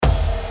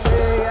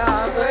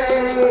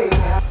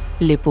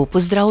Lepo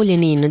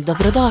pozdravljeni in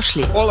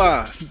dobrodošli.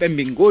 Hola,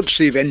 benvinguts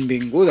i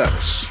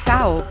benvingudes.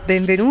 Ciao,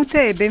 benvenute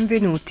e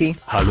benvenuti.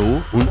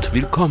 Hallo und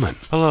willkommen.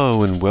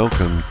 Hello and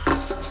welcome.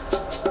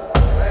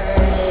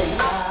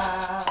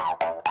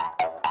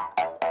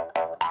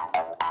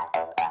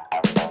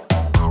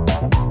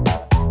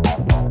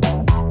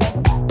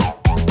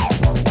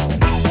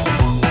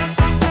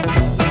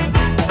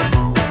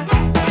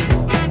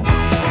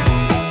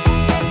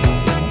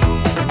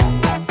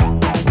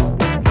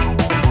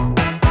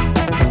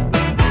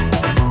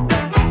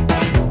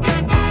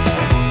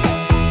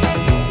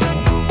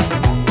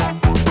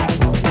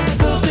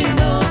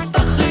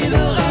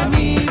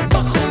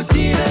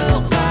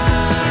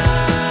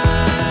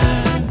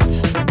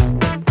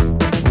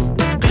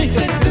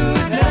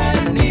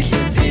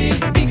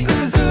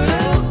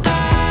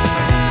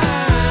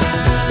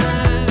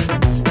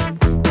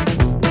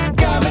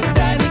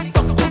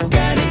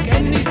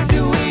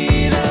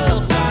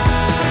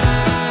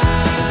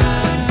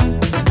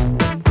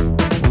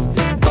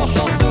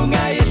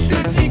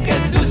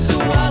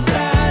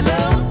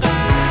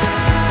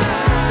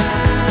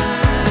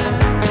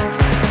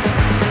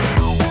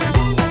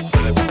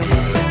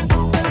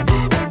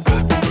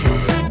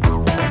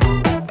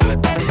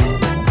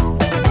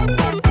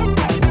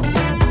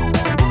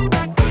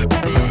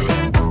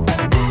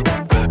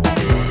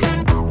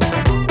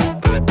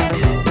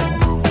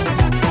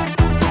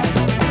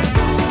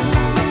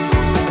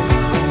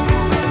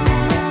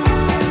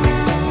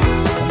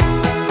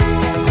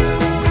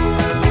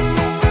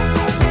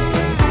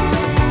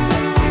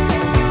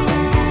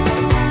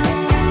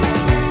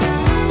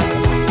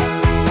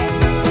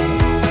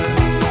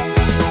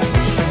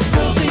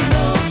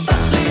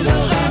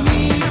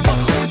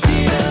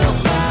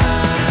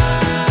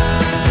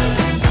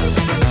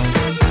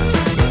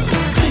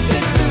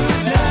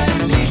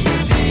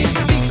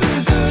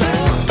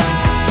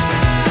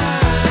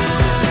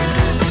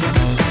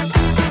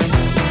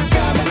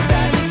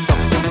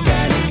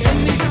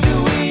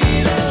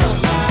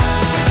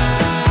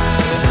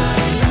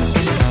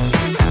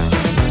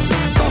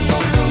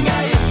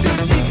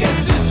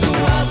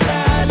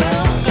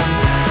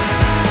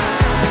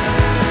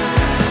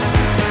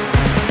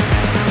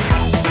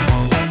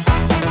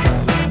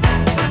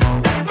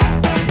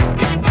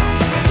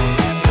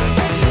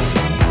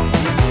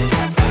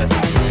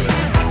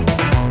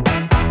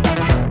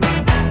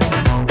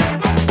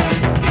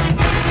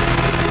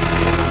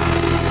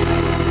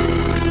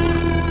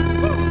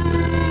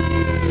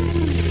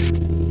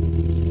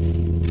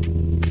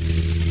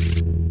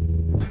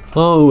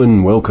 Hello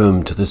and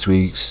welcome to this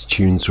week's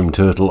Tunes from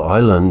Turtle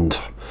Island.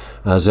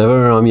 As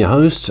ever, I'm your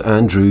host,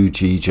 Andrew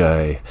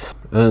GJ.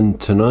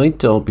 And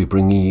tonight I'll be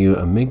bringing you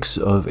a mix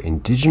of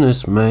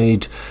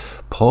indigenous-made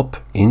pop,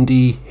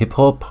 indie,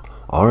 hip-hop,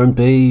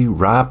 R&B,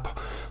 rap,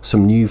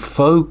 some new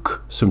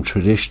folk, some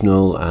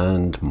traditional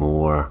and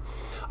more.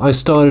 I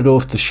started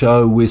off the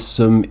show with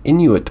some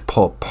Inuit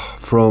pop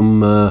from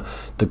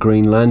the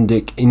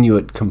Greenlandic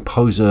Inuit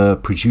composer,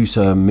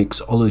 producer,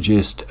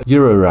 mixologist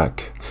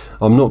Eurorack.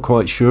 I'm not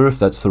quite sure if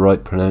that's the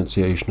right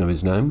pronunciation of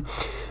his name,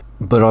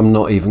 but I'm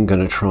not even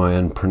going to try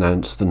and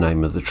pronounce the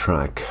name of the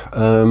track.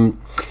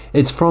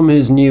 It's from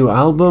his new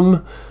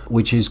album,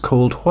 which is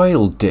called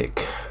Whale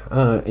Dick.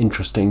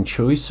 Interesting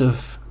choice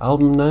of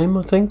album name,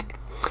 I think.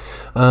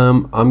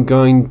 I'm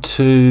going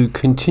to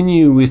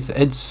continue with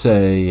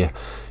Edsay.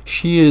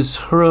 She is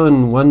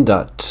Huron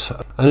Wendat,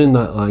 and in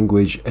that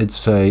language,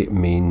 Edsay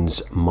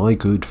means my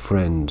good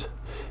friend.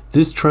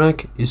 This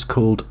track is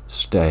called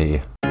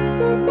Stay.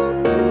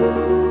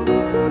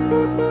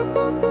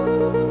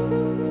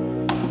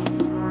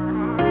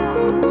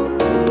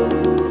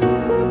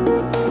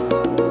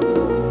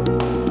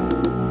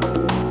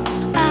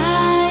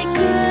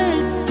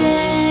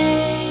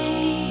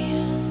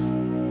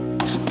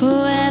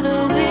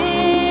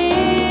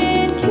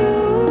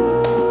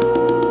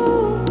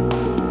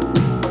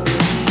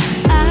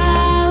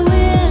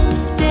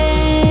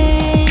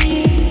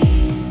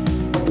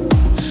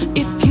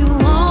 If you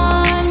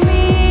want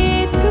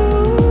me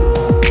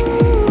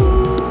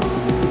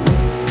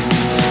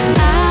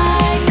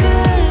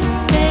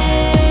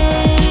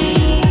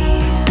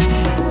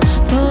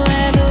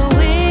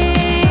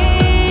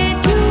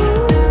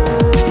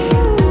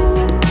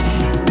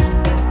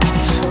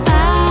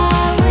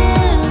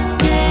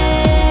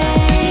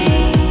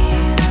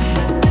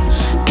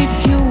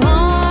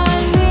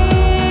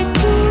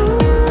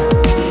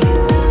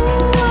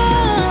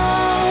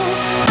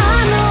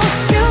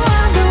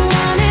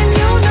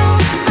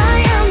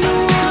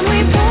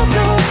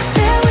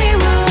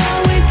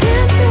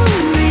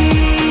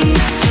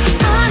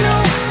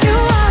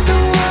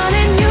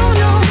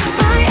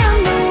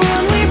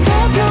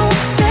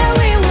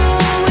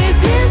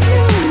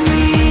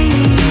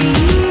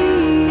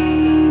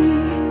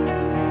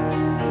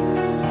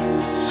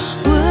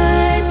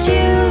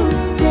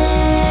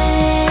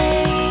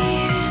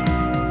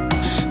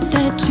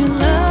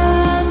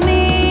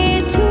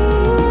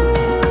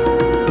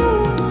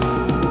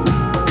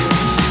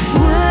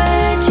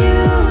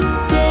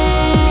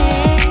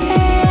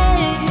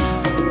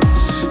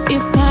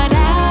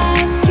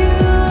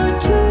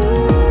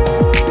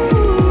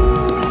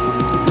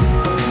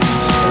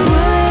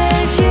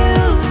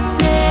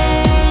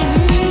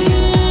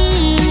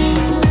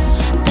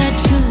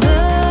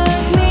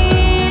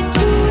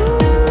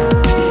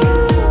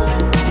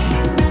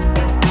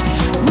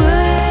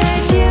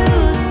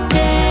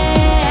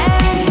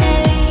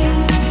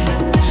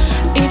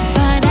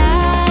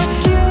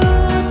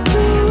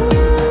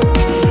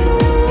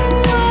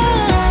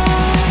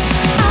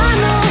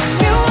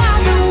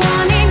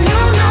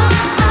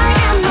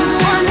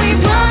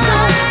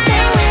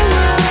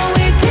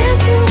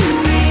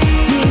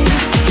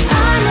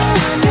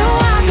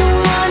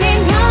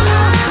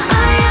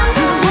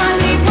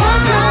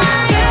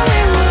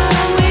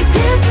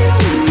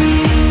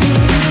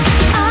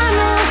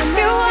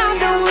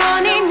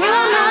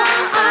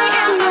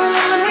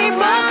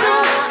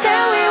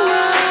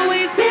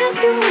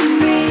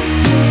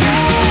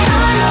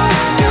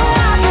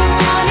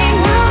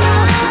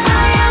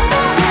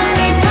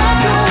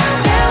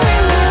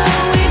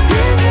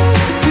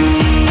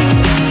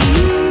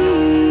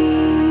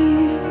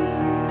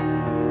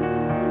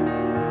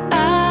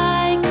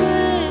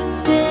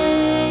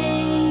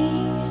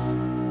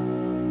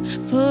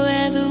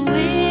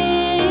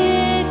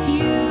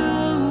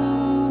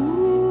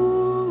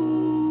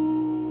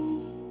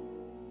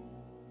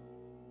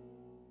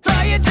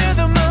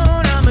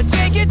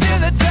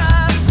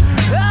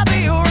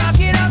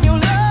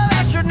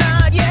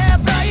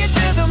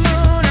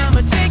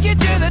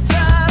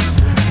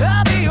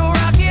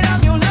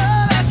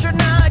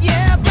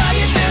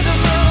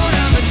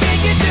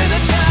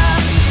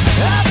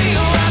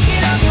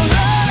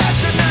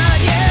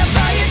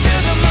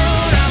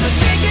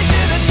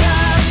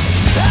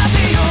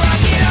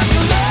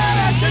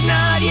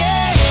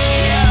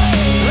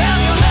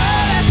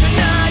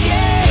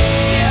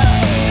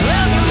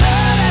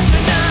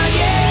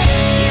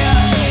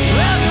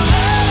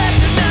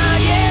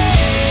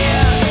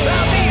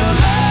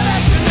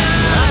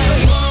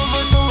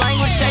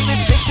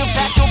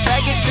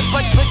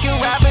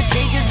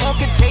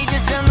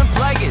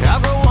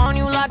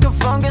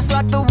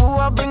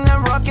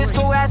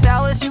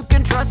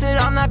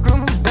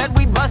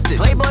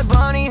busted. Playboy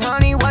bunny,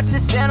 honey, what's the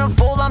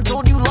centerfold? I'm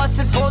told you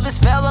lusted for this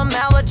fella,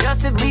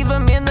 maladjusted. Leave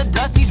him in the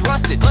dust, he's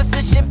rusted. Plus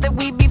the ship that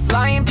we be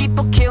flying,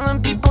 people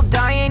killing, people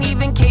dying,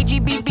 even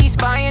KGB be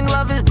spying.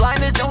 Love is blind,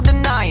 there's no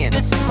denying.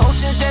 This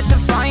emotion's that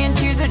defying,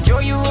 tears of joy,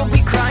 you will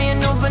be crying.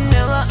 No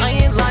vanilla, I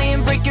ain't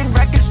lying. Breaking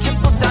records,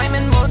 triple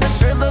diamond, more than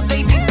Thriller,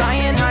 they be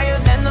buying. Higher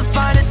than the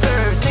finest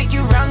herbs. Take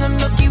you round the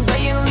Milky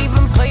Way and leave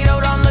them played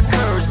out on the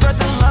curves. Spread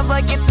the love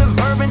like it's a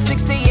verb. In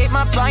 68,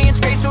 my flying's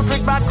great, so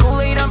drink my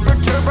Kool-Aid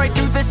unperturbed. Right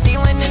through the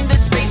ceiling into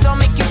space, I'll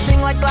make you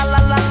sing like la la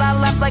la la.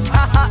 Laugh like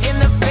ha ha in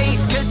the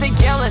face, cause they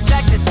jealous.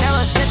 Actors tell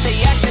us that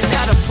they acting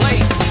out of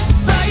place.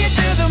 Fly you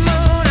to the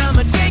moon,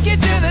 I'ma take you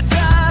to the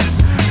top.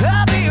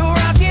 I'll be your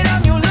rocket,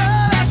 I'm your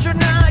love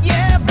astronaut.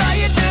 Yeah, fly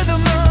you to the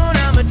moon,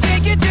 I'ma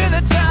take you to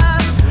the top.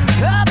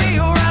 I'll be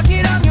your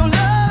rocket, I'm your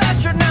love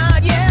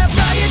astronaut. Yeah,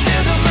 fly you to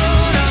the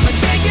moon, I'ma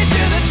take you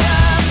to the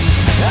top.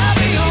 I'll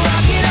be your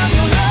rocket, I'm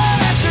your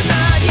love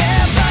astronaut.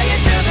 Yeah, fly you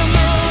to the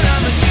moon,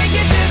 I'ma take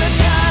you to the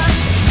top.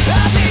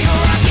 I'll be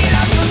your rocket,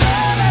 I'm your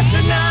love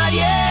astronaut.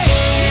 Yeah,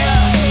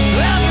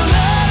 I'm your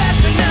love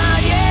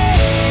astronaut.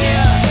 Yeah,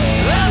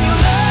 I'm your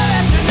love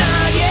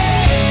astronaut.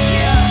 Yeah,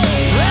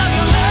 I'm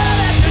your love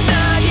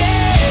astronaut.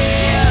 Yeah,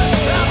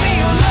 I'll be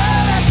your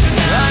love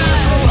astronaut. I am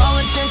for all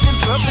intents and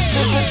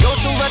purposes the go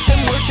to let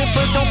them worship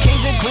us. No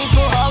kings and queens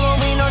for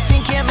Halloween or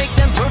scene, can't make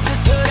them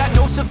purchases. Got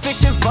no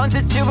sufficient funds,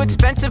 it's too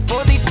expensive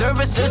for these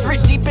services.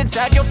 Reach deep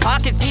inside your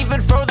pockets, even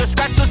further,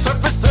 scratch the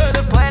surfaces.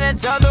 The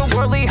planet's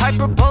otherworldly,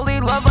 hyperbole,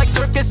 love like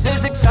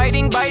circuses.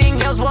 Exciting, biting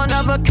nails, one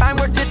of a kind,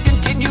 we're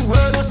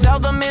discontinuous. So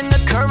seldom in the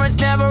currents,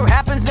 never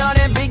happens, not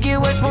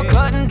ambiguous. We're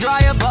cut and dry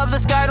above the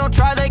sky, don't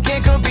try, they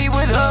can't compete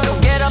with us.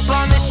 So get up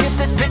on this shit,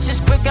 this bitch is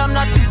quick, I'm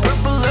not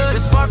superfluous. The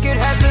spark, it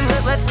has been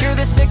lit, let's cure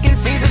the sick and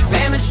feed the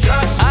famine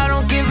struck. I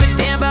don't give a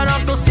damn about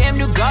Uncle Sam,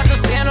 new God to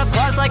Santa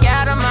Claus like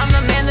Adam. I'm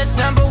the man that's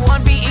number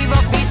one, be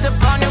evil, feast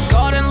upon your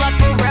God and luck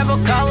forever.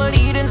 Call it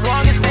Eden's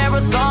longest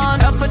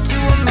marathon. Alpha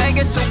to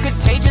Omega, so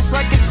contagious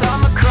like it's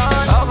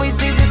Omicron. Always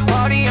leave this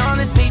party on,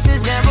 the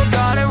station's never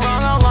got it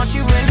wrong. I'll launch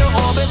you into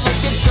orbit,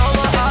 looking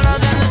solar hotter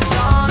than the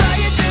sun. Fly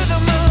you to the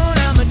moon,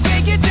 I'ma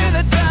take you to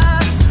the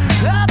top.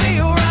 I'll be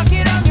your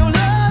rocket, I'm your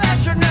love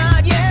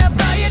astronaut. Yeah,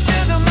 fly you to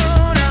the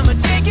moon, I'ma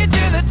take you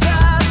to the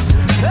top.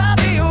 I'll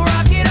be your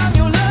rocket, I'm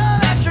your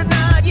love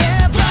astronaut.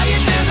 Yeah, fly you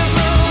to the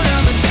moon,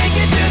 I'ma take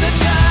you to the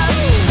top.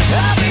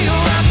 I'll be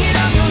your rocket,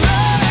 I'm your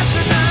love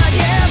astronaut.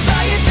 Yeah,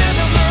 fly you to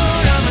the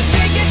moon, I'ma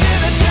take you to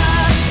the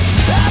top.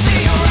 I'll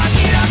be your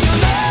rocket, I'm your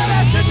love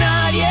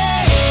astronaut. Yeah,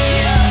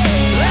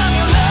 I'm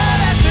your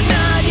love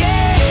astronaut.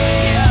 Yeah,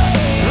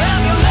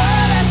 I'm your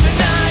love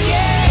astronaut.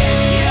 Yeah,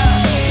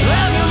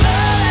 I'm your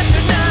love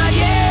astronaut.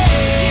 Yeah,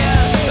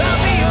 I'll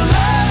be your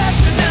love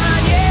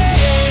astronaut. Yeah,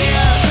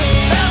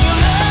 I'm your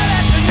love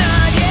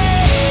astronaut.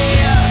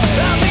 Yeah,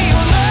 I'll be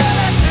your love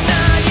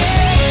astronaut.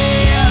 Yeah,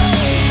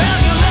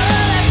 I'm your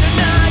love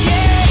astronaut.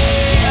 Yeah,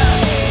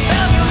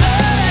 I'm your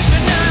love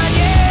astronaut.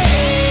 Yeah.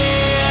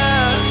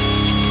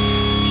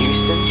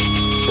 Houston,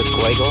 the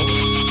Fuego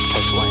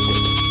has landed.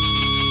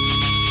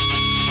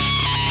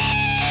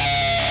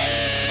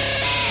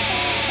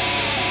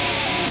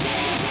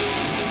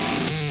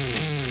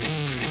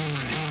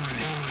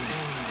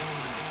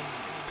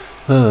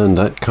 And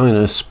that kind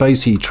of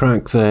spacey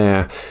track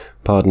there,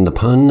 pardon the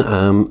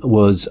pun,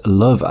 was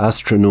Love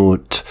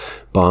Astronaut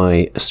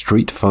by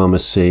Street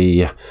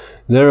Pharmacy.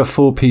 They're a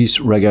four-piece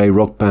reggae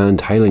rock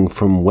band hailing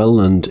from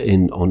Welland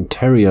in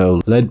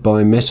Ontario, led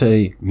by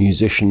Métis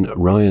musician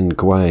Ryan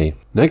Guay.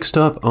 Next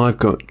up, I've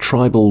got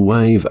Tribal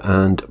Wave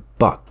and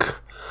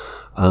Buck.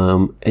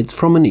 It's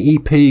from an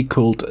EP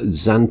called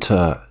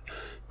Xanta,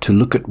 To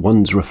Look at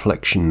One's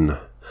Reflection.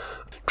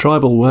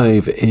 Tribal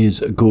Wave is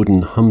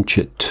Gordon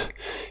Humchit.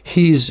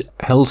 He's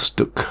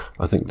Hellstuck,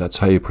 I think that's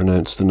how you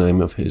pronounce the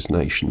name of his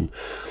nation.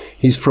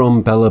 He's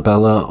from Bella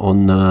Bella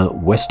on the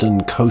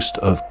western coast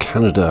of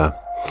Canada.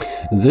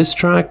 This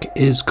track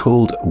is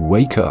called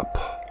Wake Up.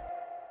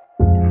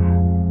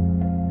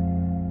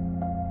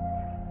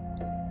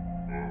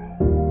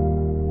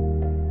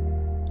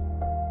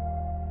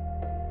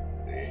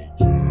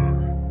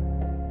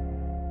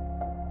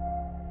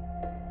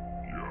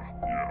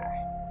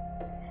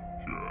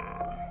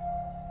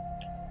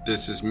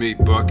 This is me,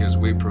 Buck, as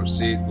we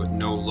proceed with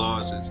no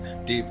losses.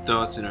 Deep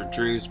thoughts in our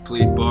dreams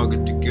plead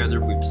bargain together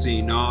we've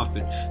seen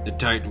often. The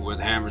titan with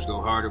hammers go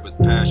harder with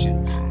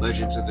passion.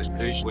 Legends of the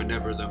station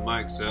whenever the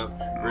mic's up.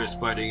 Wrist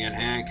biting in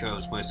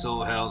handcuffs, my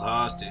soul held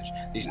hostage.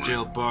 These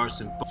jail bars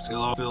and books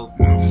all filled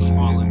with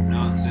fallen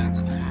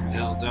nonsense.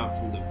 Held up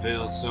from the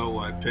veil, so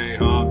I pay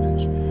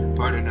homage.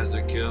 Pardon as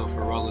I kill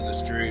for all of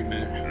this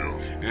dreaming.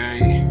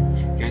 Hey,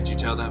 can't you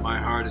tell that my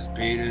heart is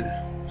beating?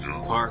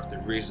 Park the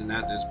reason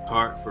that this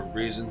part for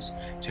reasons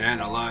to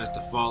analyze the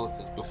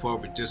follicles before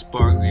we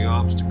disbark the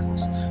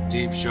obstacles.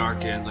 Deep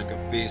shark in like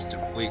a feast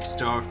of weak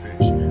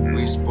starfish.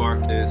 We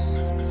spark this.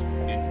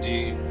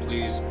 Indeed,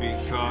 please be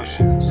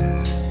cautious.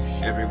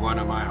 Every one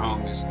of my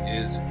homies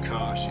is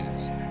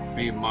cautious.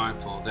 Be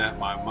mindful that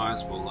my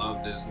mind's full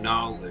of this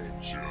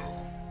knowledge.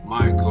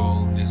 My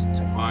goal is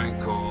to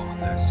mine coal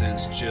that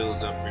sends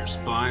chills up your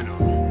spinal.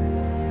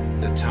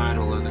 The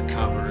title of the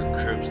cover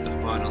encrypts the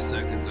final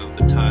seconds of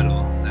the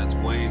title. That's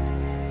wavy.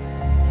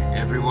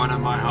 Every one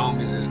of my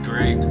homies is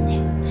gravy.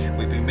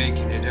 We've been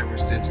making it ever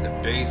since the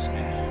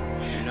basement.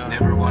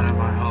 Never one of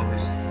my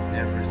homies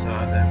never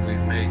thought that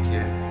we'd make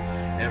it.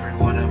 Every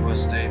one of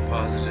us stayed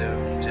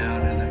positive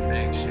down in the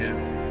makeshift.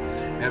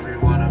 Every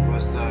one of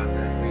us thought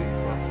that we'd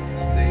fucking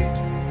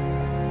stages.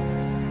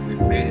 We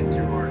made it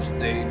through our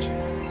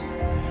stages.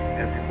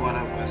 Every one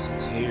of us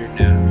is here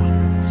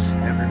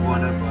now. Every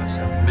one of us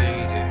have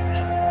made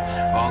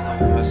it. All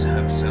of us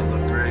have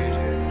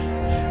celebrated.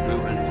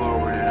 Moving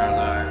forward in our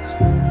lives.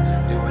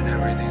 Doing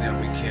everything that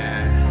we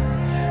can.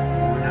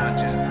 We're not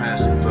just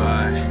passing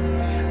by.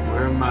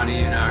 We're money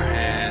in our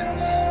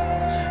hands.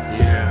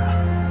 Yeah.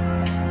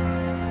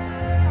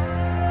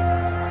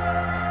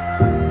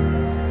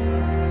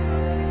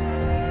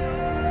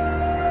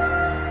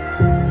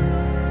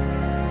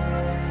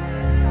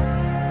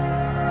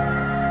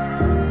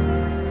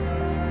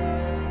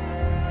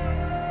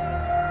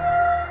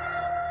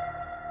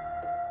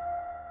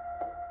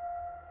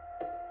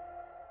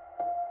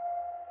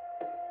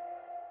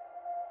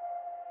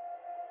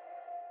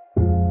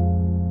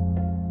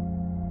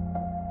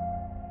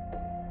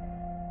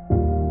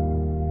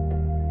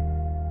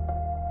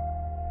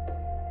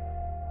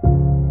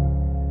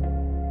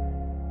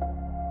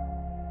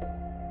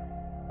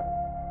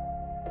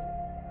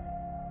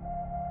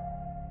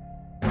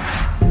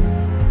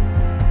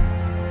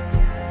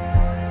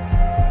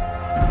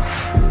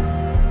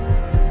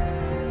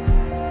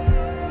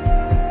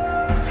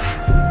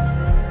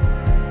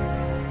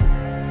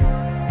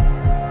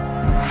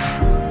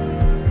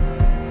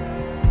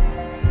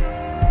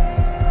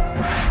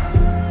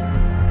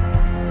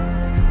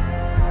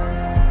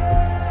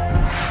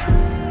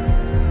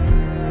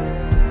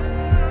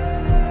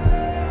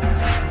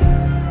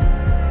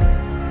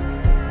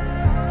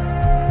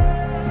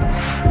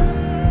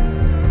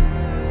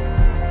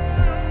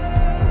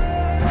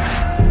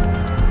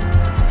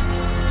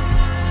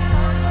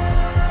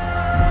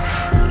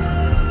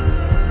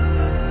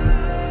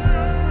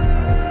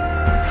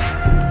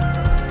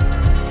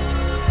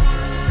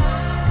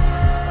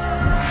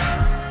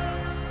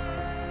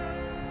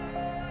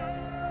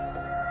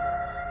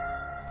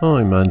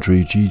 I'm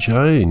Andrew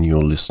GJ, and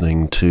you're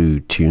listening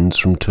to Tunes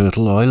from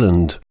Turtle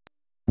Island.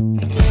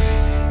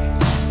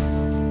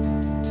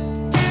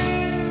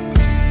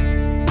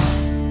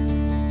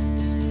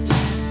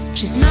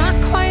 She's not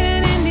quite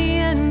an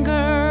Indian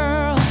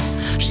girl.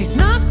 She's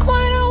not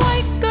quite a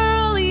white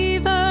girl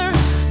either.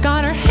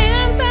 Got her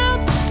hands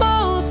out to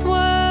both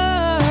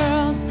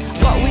worlds.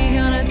 What we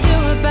gonna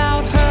do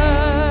about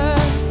her?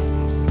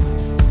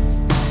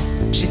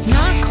 She's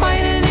not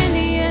quite an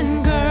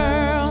Indian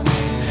girl.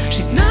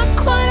 She's not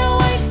quite a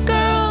white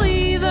girl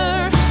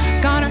either.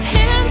 Got her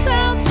hands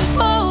out to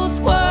both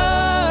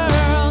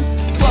worlds.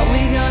 What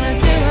we gonna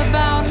do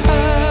about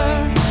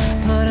her?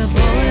 Put a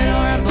bullet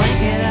or a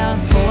blanket out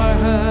for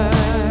her.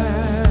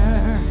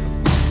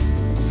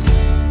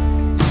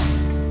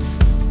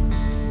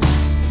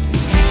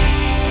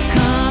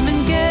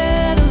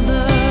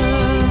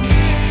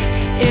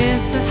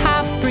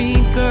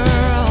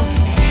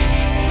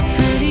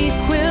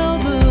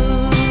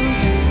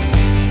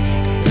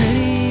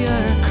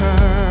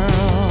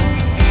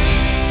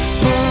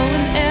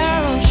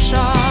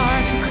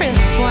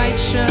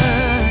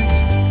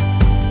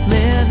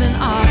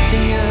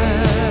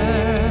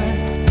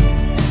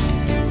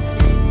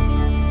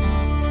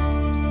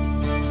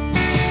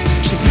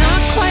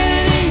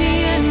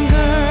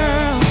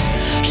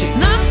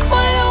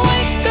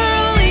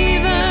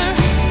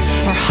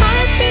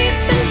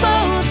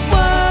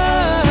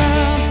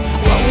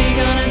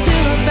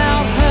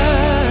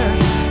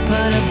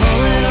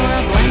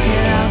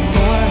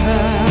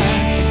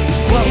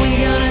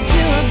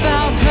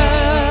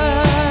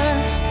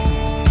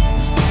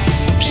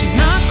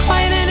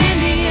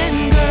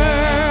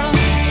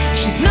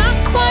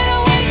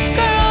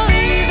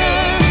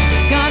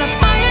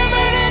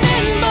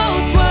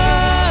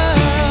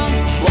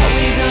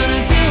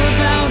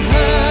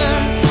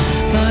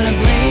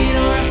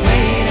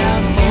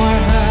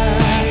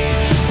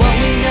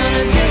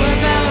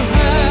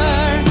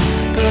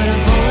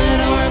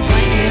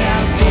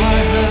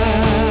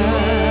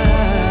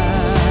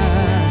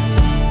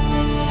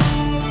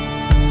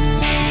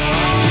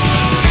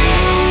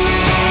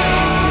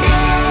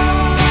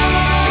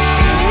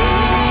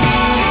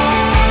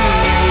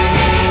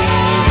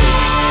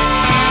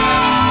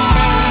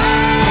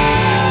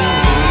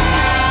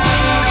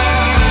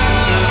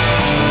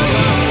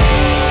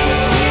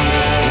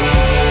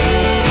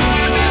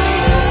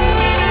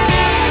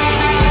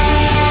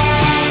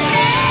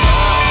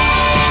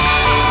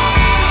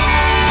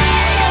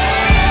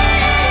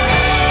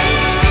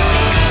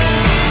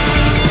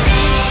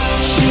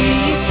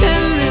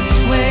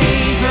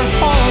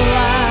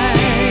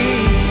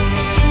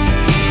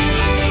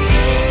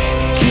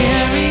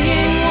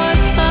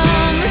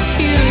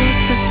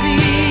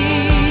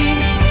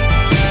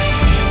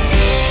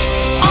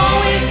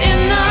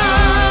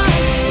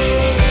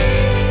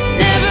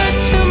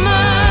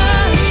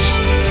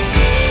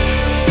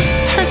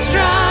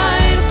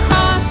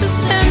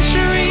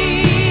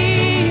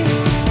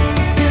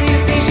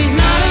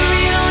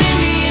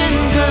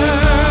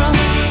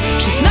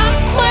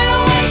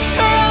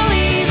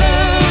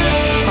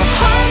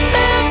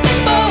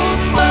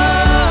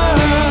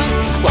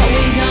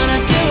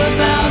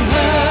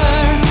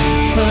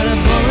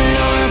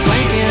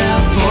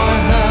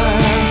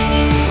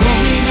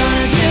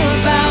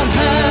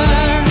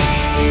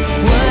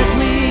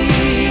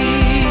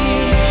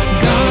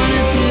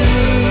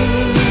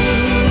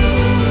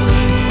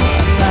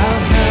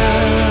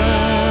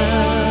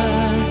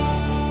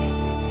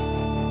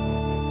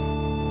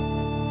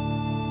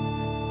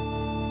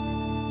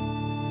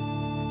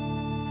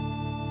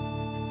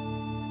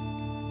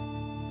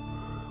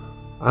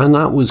 and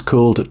that was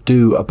called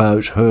Do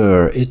About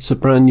Her. It's a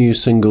brand new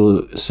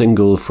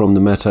single from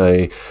the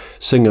Métis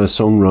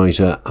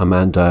singer-songwriter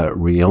Amanda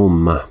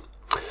Riom.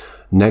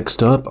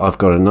 Next up, I've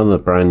got another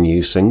brand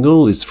new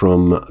single. It's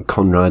from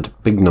Conrad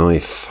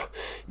Bigknife.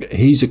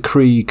 He's a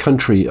Cree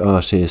country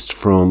artist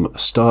from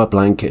Star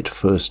Blanket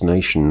First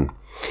Nation,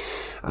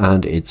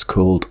 and it's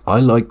called I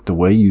Like the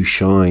Way You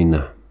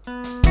Shine.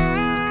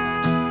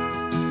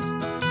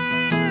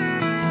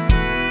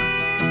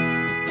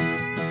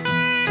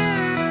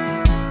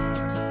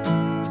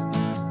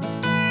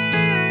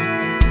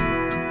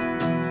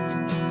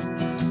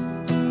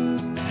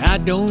 I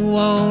don't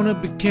wanna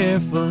be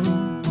careful,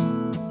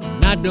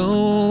 I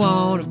don't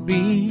wanna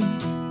be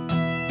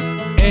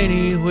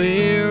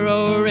anywhere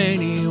or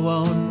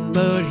anyone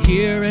but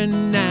here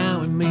and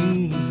now in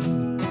me.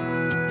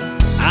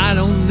 I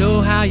don't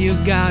know how you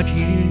got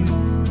here,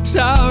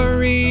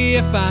 sorry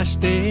if I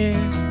stare.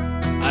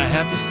 I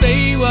have to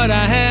say what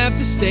I have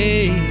to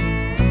say,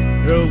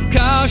 throw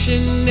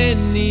caution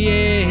in the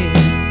air.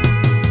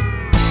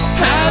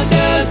 How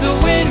does the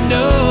wind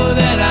know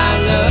that I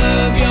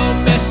love your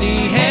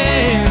messy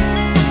hair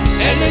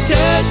and the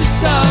touch of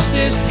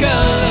softest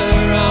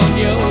color on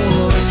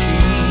your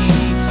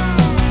cheeks?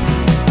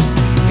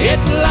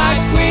 It's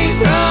like we've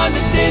run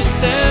the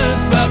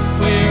distance, but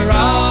we're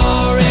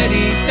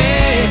already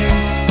there.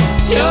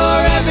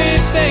 You're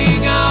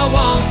everything I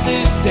want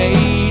this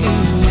day to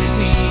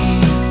be,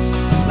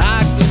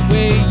 like the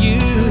way you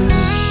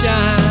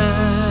shine.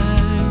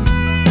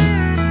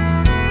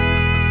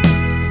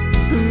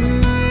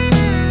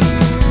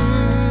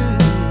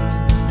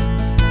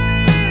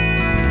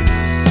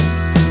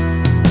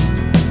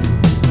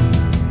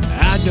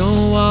 I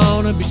don't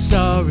wanna be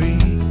sorry,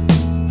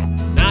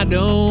 I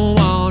don't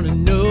wanna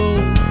know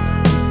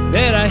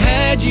that I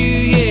had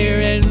you here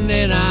and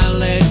then I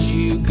let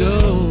you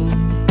go.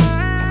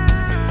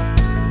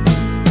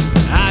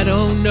 I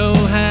don't know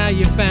how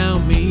you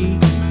found me,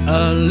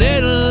 a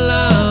little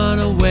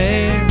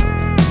unaware.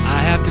 I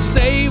have to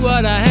say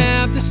what I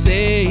have to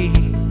say,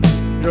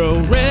 throw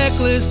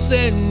reckless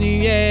in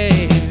the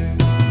air.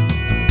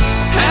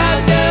 How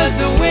does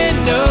the wind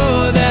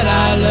know that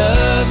I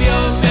love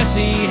your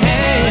messy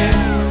hair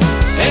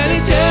and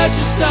the touch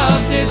of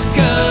softest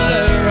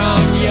color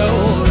on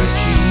your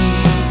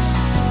cheeks?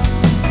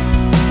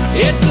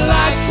 It's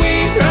like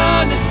we've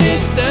run the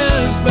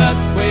distance, but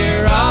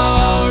we're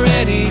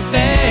already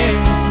there.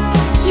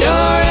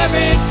 You're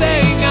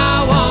everything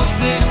I want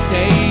this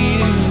day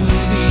to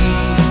be,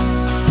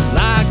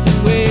 like the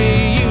way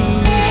you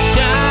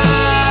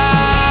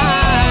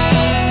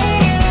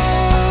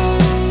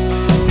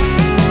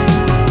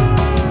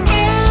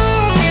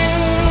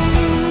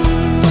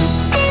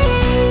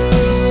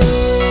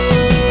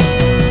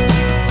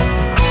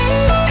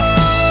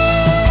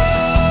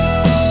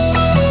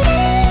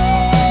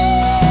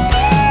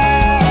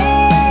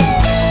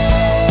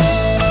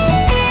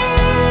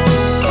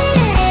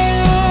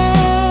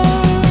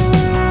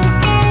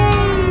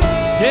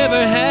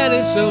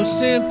so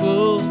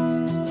simple,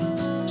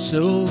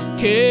 so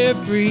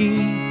carefree.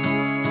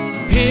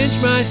 Pinch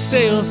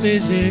myself,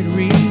 is it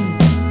real?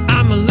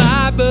 I'm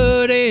alive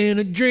but in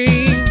a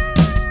dream.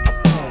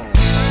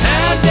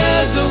 How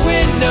does the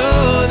wind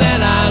know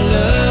that I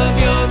love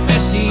your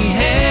messy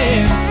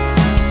hair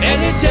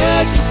and the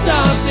touch of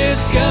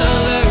softest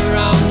color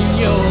on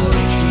your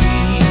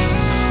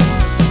cheeks?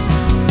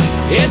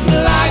 It's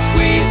like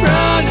we've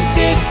run a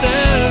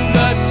distance,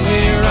 but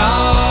we're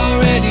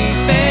already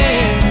there.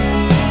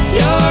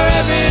 You're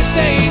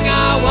everything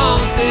I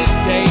want this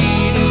day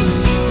to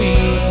be,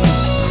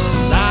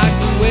 like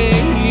the way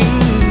you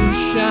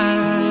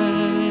shine,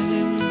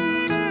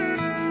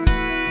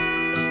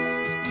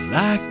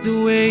 like the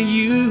way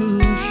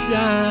you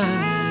shine.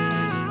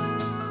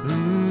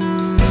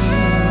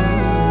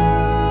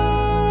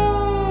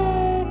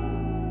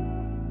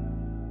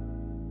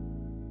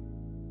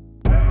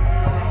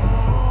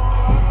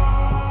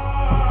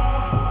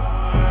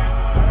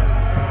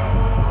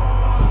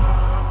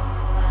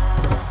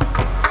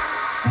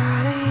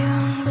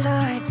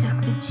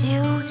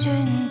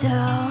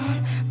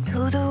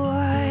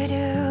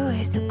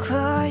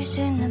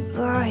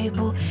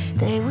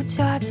 They would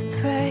taught to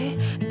pray,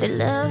 they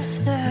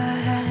left their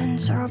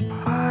hands up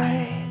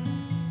high.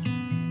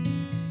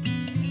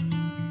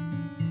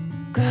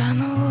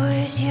 Grandma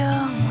was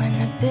young when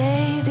the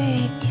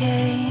baby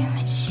came,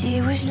 and she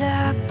was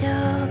locked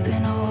up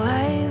in a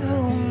white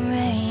room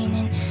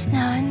raining.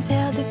 Now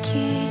until the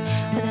key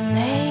where they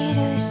made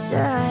her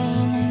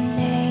sign her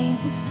name,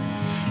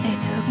 they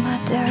took my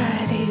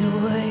daddy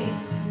away.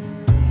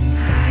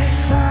 My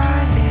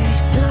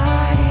father's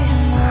blood is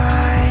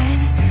mine,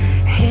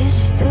 his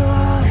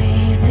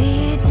story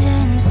beats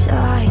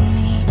inside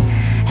me,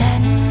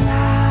 and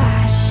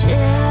I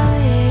share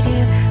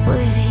it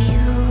with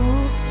you.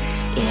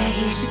 Yeah,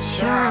 he's a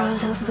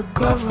child of the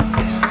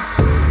government.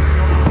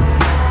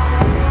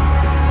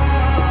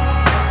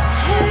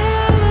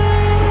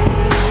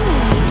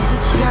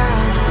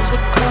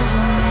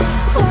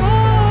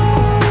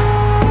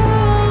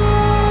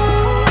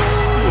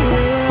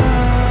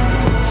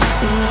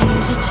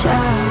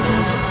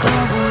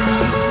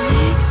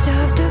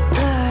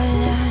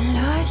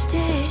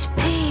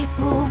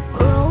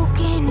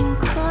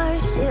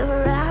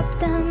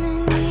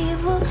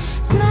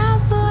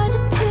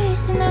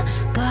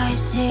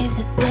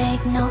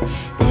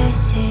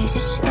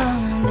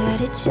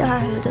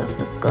 child of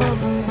the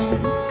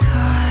government.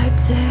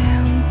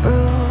 Goddamn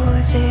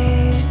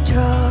bruises,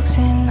 drugs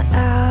and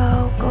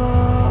alcoholic.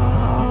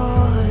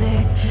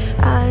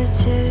 I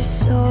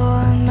just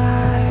saw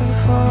my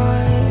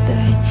father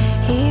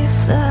and he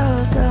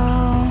fell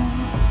down.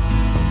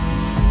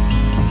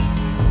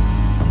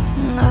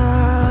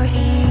 Now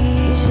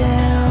he's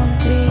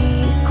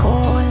empty,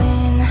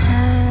 calling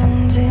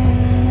hands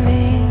and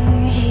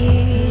ring.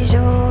 He's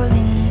all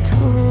in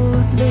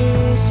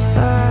toothless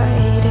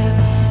fighter,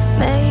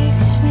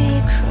 makes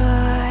me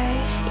cry.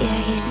 Yeah,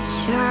 he's a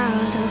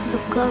child of the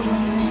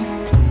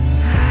government.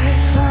 My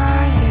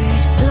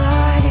father's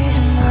blood is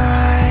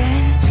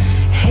mine.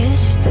 His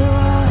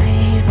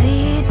story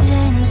beats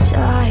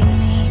inside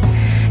me,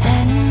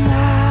 and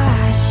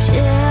I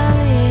share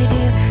it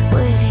here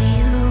with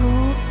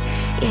you.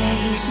 Yeah,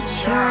 he's a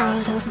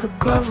child of the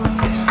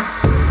government.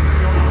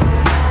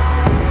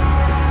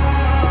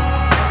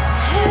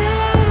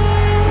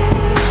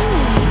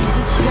 He's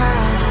a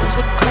child of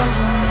the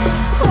government.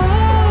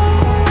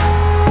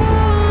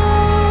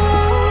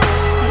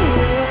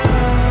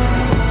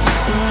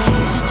 Yeah,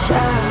 he's a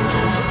child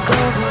of the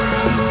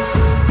government.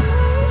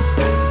 My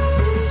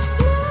father's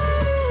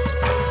blood is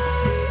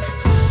mine.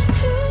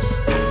 His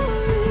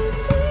story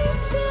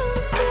beats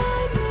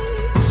inside me,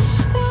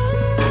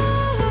 and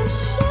I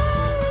share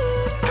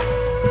it here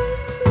with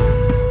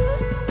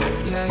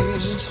you. Yeah,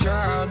 he's a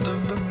child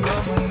of the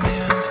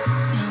government.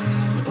 I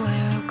won't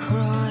wear a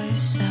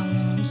cross, I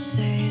won't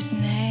say his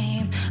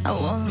name. I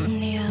won't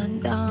kneel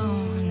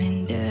down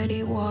in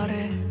dirty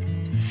water.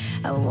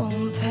 I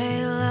won't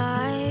pay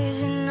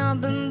lies, and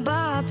I've been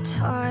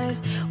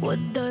baptized. What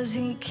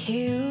doesn't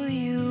kill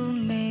you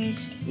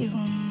makes you a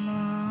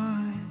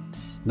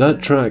monster.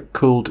 That track,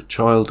 called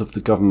Child of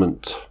the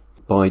Government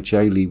by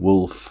J. Lee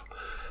Wolf,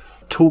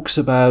 talks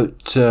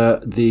about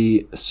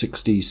the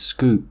 60s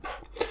scoop.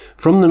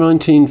 From the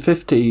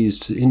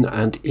 1950s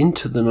and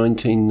into the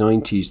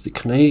 1990s, the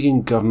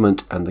Canadian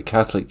government and the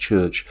Catholic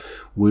Church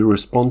were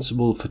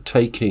responsible for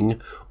taking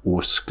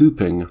or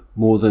scooping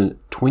more than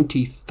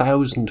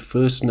 20,000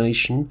 First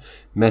Nation,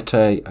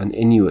 Métis and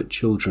Inuit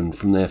children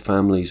from their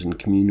families and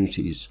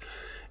communities.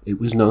 It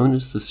was known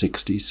as the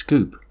 60s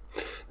scoop.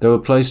 They were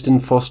placed in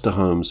foster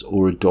homes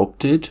or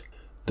adopted.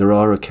 There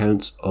are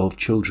accounts of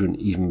children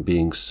even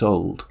being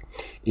sold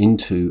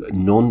into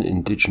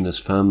non-Indigenous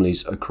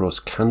families across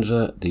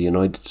Canada, the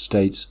United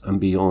States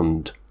and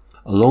beyond.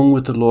 Along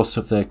with the loss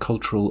of their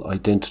cultural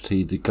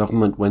identity, the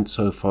government went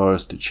so far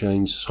as to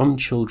change some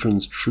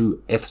children's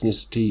true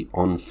ethnicity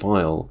on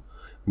file.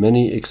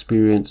 Many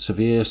experienced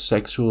severe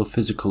sexual,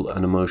 physical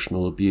and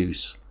emotional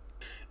abuse.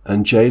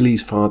 And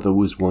Jaylee's father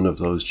was one of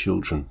those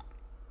children.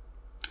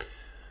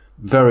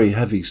 Very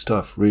heavy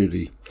stuff,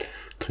 really,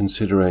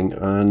 considering,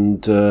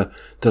 and the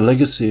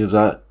legacy of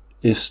that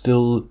is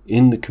still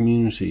in the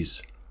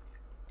communities.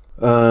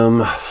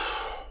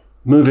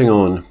 Moving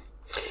on.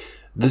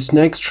 This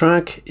next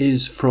track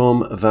is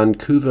from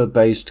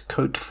Vancouver-based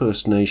Cote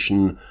First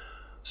Nation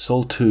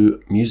Saulteaux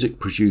music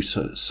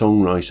producer,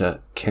 songwriter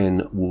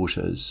Ken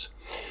Waters,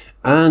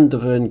 and the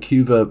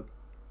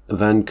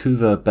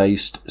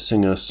Vancouver-based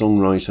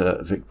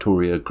singer-songwriter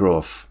Victoria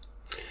Groff.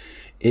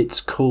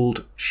 It's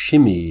called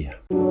Shimmy.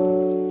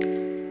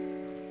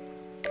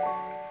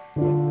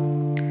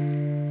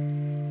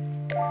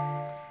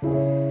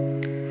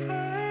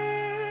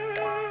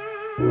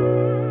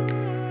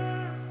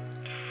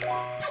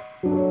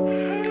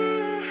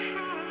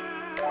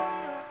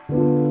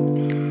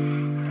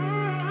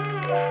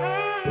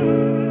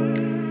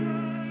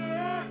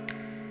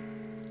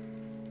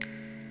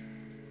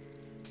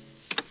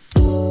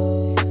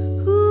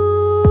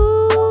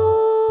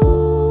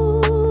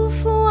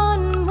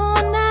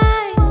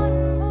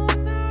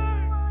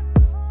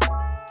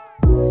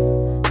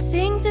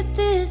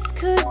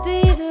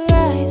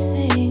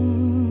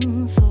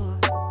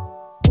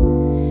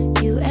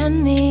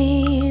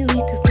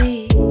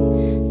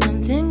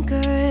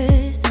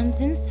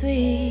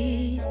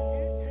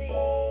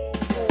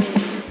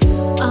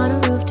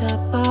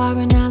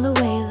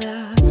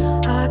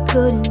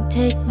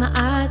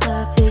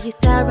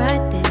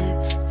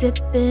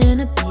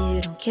 Sipping a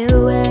beer, don't care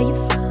where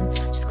you're from,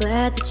 just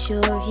glad that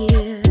you're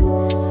here.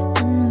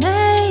 And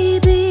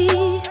maybe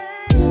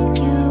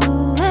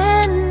you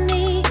and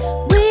me,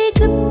 we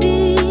could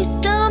be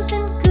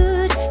something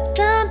good,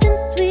 something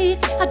sweet.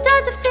 How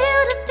does it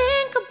feel to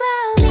think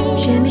about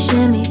me? Shimmy,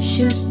 shimmy,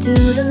 shoot to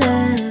the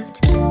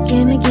left.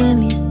 Gimme,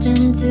 gimme,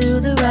 spin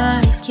to the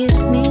right.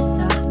 Kiss me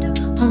softer,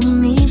 hold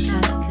me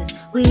tight, 'cause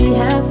we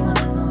have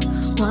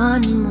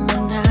one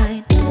more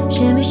night.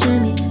 Shimmy,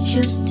 shimmy,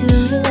 shoot to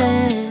the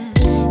left.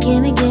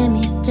 Gimme,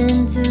 gimme,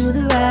 spin to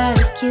the right.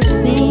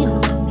 Kiss me,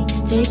 hold me,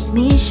 take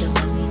me, show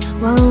me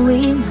what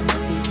we might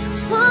be.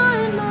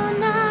 One more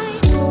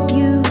night.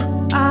 You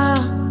are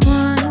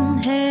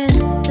one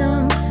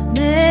handsome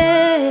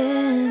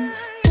man.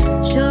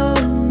 Show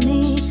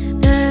me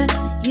that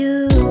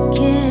you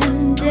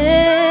can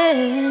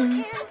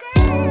dance.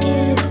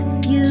 If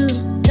you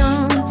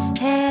don't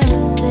have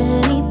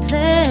any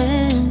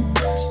plans,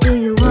 do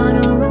you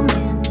wanna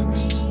romance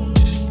me?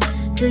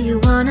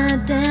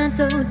 dance,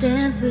 oh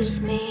dance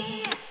with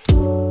me.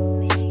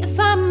 If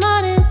I'm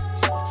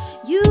honest,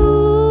 you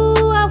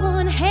are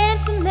one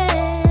handsome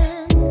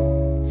man.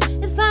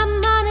 If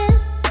I'm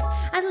honest,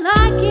 I'd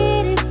like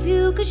it if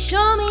you could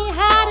show me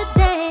how to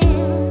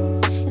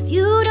dance. If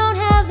you don't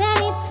have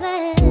any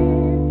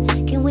plans,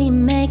 can we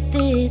make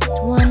this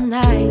one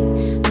night?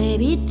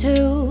 Maybe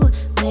two,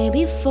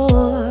 maybe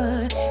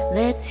four.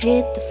 Let's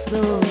hit the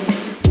floor.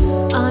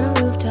 On a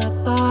rooftop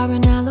bar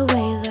in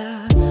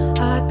Alajuela,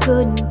 I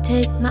couldn't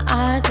take my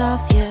eyes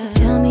off you.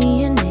 Tell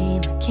me your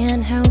name, I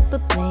can't help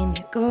but blame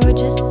your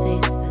gorgeous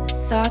face for the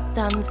thoughts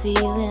I'm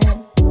feeling.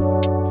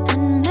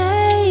 And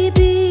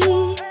maybe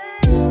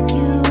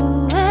you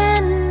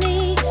and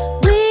me,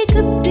 we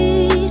could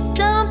be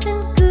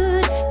something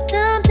good,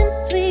 something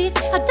sweet.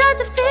 How does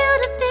it feel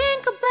to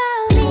think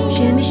about me?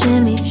 Shimmy,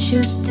 shimmy,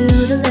 shoot to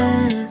the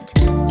left.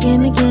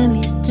 Gimme,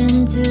 gimme,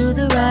 spin to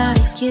the right.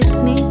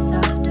 Kiss me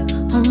softer,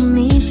 hold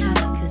me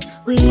tight, 'cause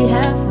we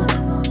have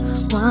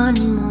one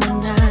more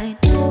night.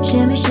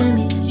 Shimmy,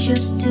 shimmy,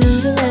 shoot to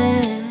the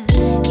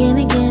left.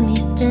 Gimme, gimme,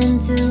 spin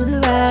to the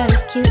right.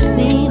 Kiss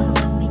me,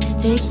 hold me,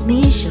 take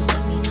me, show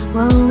me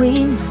what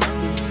we might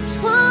be.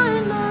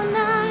 One more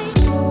night.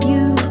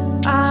 You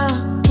are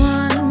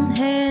one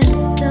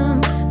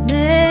handsome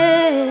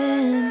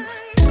man.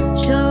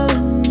 Show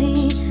me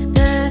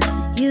that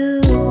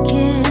you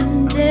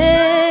can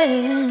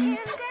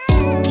dance.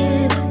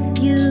 If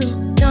you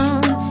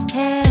don't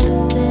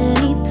have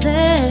any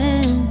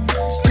plans,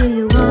 do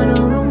you wanna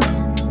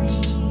romance me?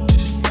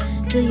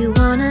 Do you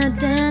wanna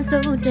dance,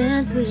 oh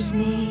dance with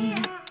me?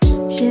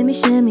 Shimmy,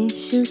 shimmy,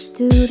 shoot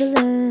to the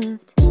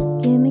left.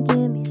 Gimme,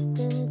 gimme,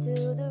 spin to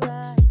the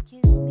right.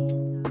 Kiss me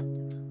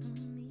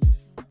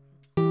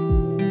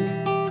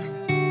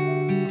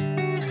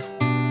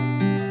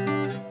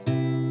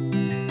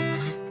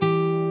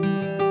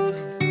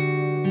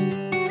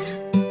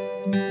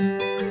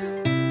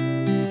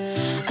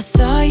I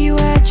saw you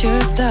at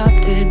your stop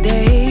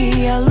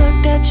today. I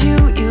looked at you,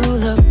 you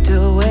looked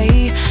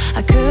away.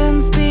 I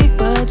couldn't speak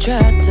but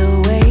tried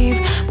to wave.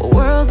 But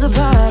worlds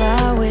apart,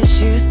 I wish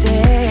you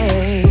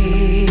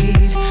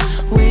stayed.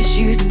 Wish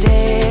you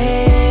stayed.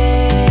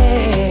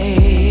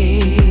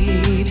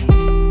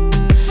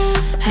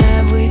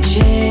 Have we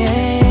changed?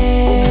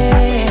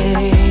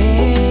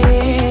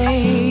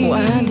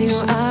 Why do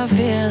I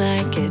feel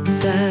like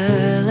it's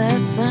a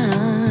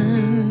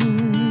lesson?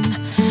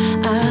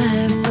 I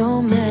have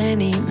so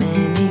many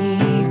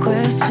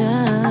questions.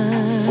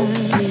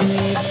 Do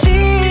you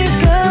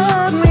think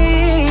of me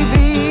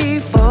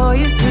before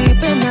you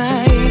sleep at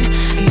night?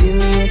 Do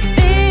you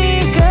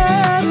think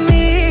of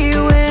me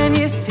when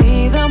you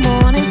see the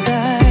morning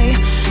sky?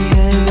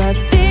 'Cause I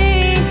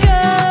think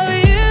of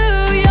you,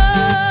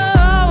 you're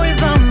always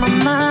on my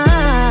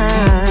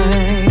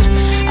mind.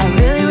 I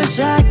really wish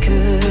I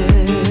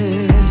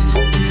could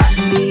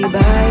be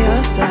by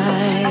your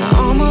side. I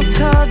almost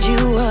called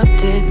you up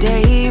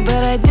today,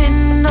 but I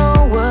didn't know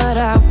what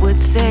I would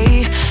say.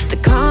 The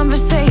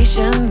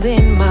conversations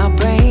in my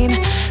brain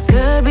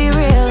could be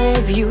real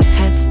if you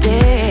had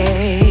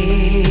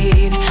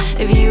stayed.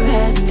 If you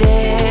had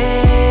stayed.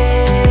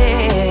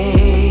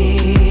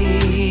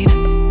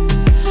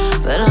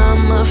 But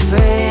I'm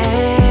afraid.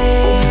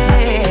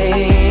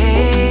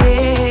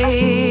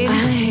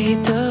 I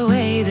hate the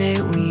way that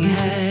we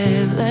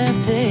have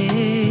left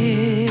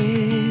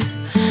this.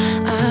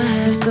 I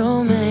have so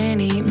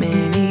many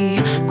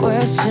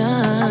questions.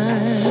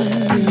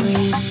 Do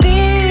you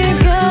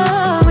think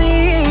of me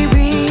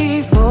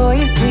before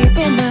you sleep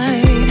at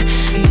night?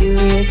 Do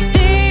you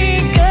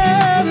think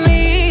of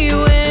me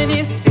when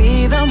you see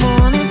the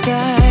morning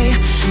sky?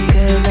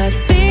 'Cause I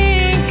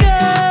think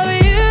of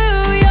you,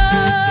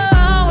 you're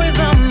always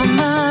on my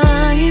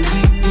mind.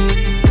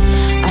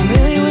 I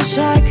really wish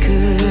I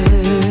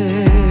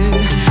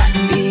could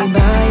be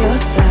by your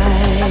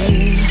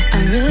side. I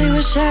really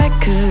wish I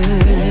could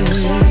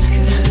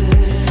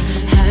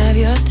have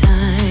your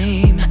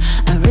time.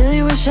 I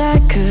really wish I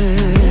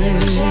could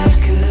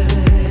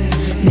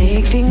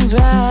make things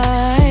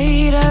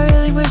right. I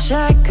really wish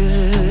I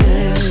could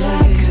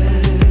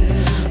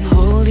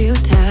hold you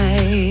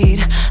tight.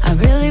 I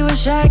really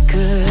wish I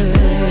could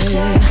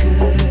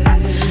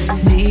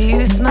see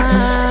you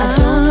smile. I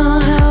don't know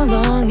how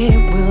long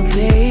it will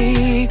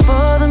take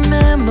for the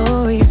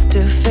memories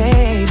to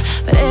fade,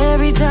 but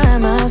every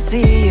time I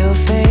see your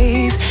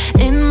face,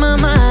 in my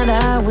mind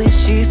I wish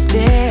you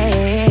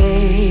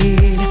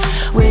stayed.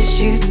 Wish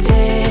you stayed.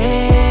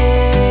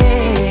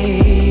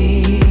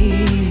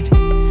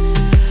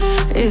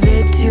 Is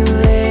it too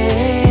late?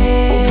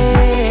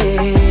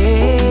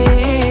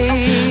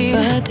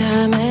 But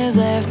time has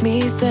left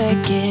me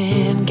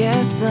second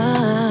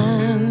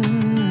guessing.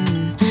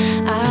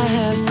 I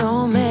have so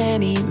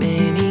many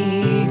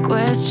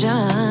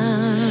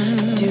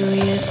questions. Do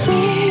you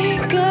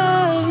think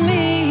of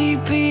me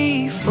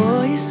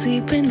before you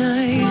sleep at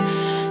night?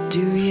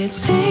 Do you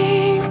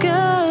think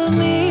of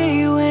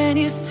me when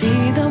you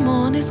see the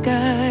morning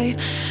sky?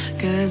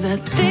 'Cause I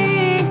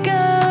think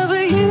of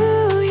you,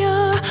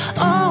 you're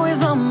always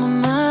on my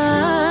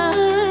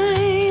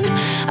mind.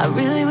 I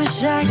really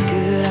wish I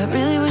could, I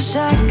really wish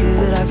I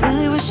could, I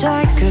really wish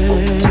I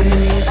could. Do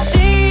you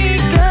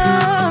think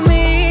of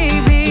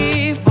me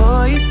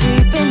before you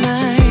sleep at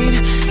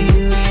night? Do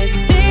you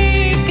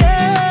think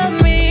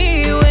of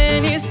me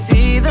when you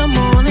see the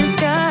morning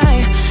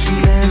sky?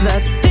 'Cause I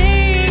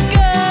think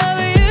of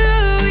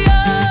you,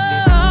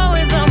 you're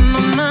always on my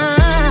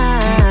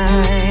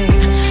mind.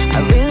 I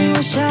really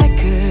wish I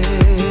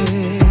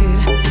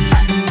could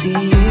see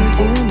you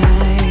tonight.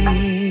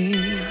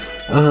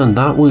 And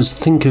that was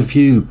Think of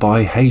You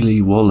by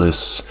Hayley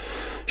Wallace.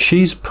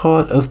 She's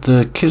part of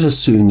the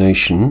Kitasoo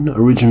Nation,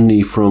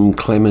 originally from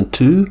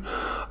Clementou,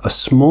 a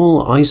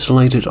small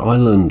isolated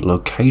island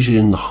located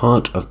in the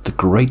heart of the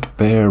Great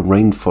Bear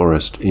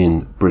Rainforest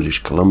in British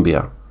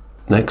Columbia.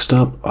 Next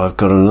up, I've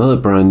got another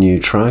brand new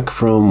track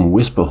from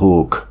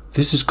Whisperhawk.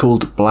 This is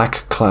called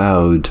Black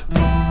Cloud.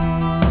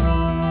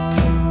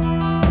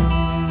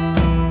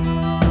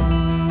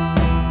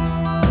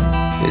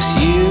 This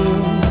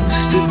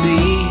used to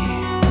be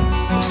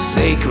a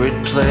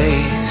sacred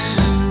place.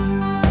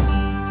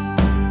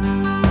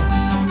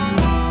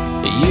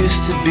 It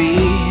used to be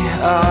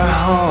our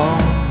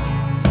home.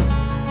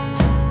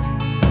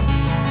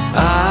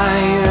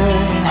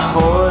 Iron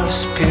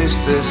horse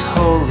pierced this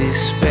holy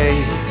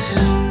space.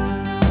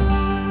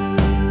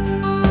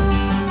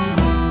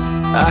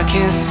 I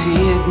can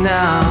see it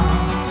now.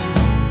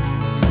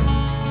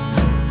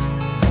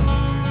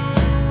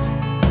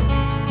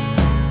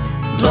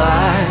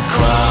 Black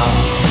cloud,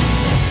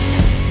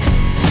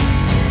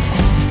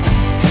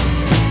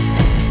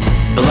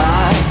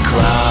 black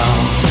cloud,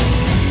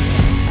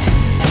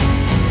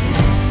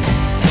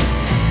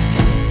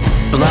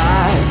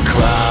 black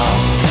cloud,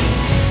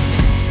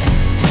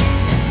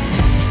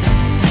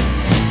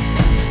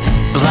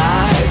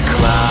 black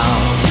cloud.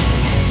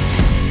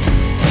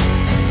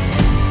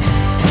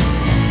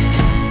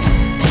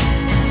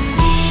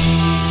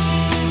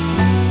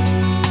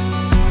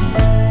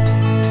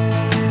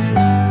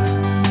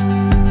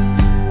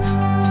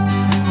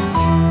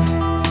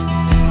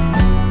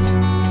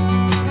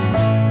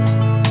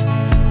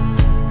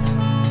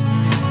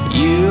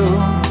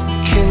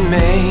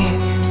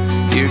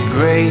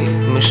 Great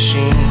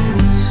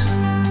machines,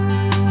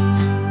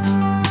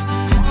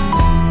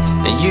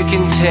 and you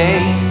can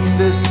take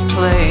this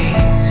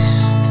place.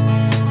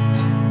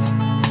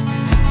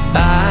 I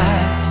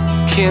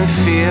can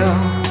feel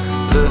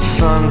the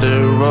thunder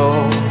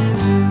roll,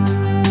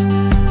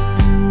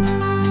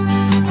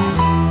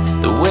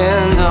 the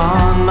wind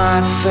on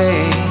my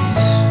face.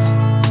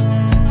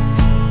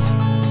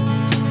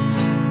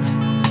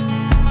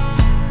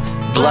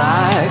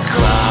 Black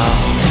cloud,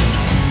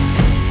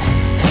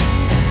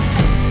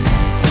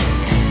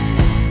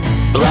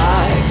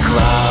 black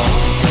cloud,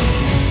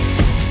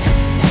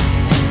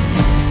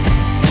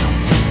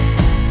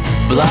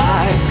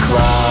 black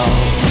cloud,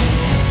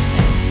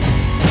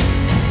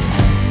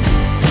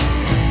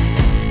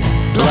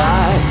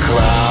 black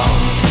cloud,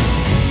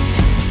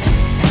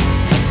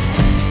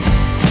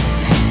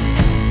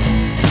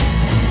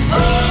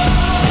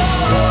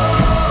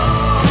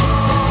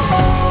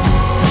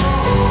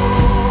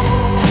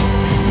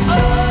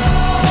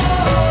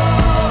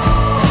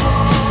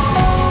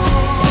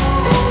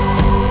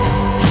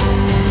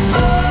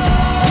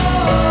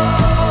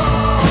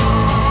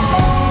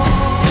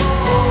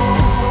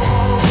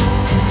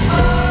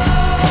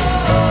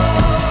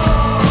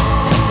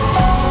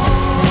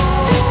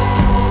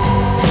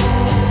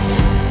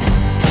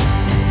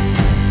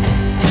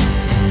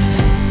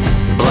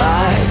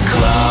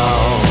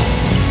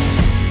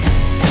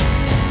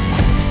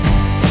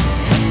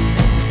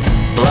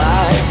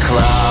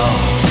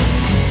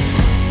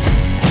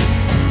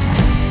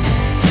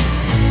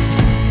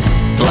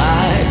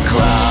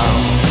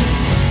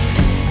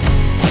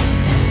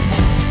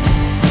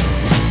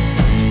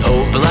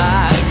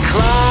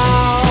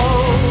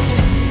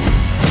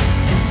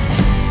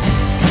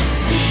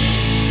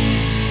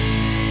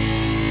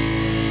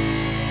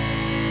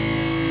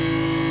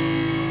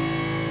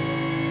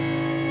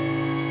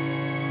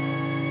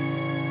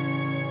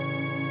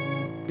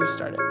 Just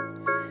start it.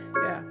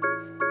 Yeah.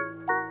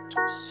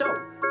 So,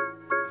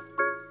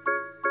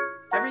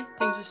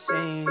 everything's the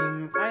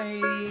same.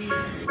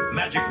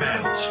 Magic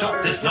Man,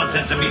 stop this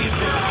nonsense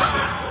immediately.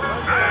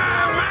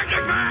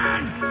 Magic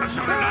Man! As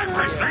soon as I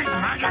break these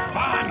magic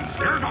bonds,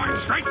 you're going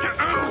straight to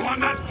ooh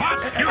on that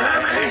bus. You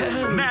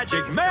hear me?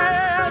 Magic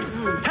Man!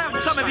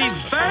 Have some of these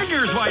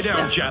bangers, why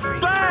don't you?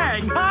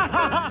 Bang!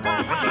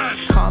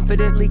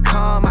 Confidently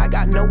calm, I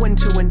got no one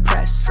to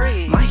impress.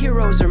 My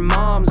heroes are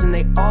moms and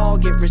they all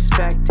get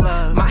respect.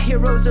 My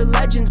heroes are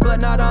legends,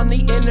 but not on the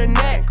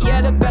internet.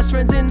 Yeah, the best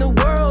friends in the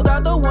world are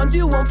the ones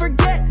you won't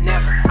forget.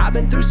 Never. I've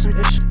been through some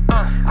ish.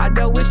 I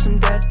dealt with some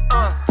death.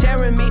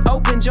 Tearing me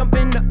open, jump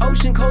in the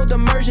ocean, cold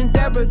immersion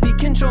therapy,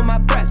 control my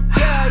breath.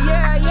 Yeah,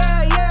 yeah,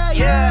 yeah, yeah,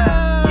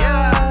 yeah,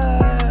 yeah.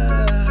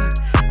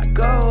 I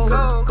go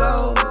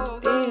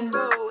in.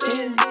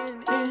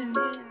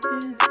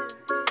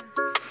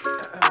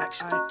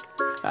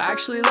 I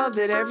actually love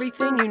that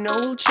everything you know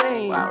will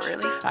change. Wow,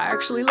 really? I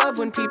actually love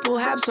when people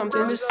have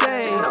something to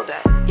say.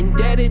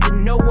 Indebted to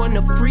no one,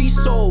 a free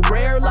soul,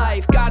 rare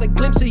life. Got a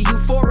glimpse of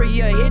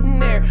euphoria hidden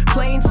there,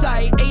 plain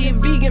sight. Ate a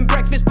vegan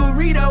breakfast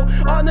burrito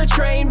on the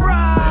train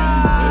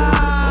ride.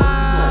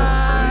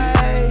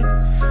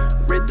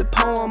 Read the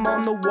poem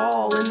on the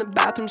wall in the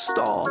bathroom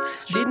stall.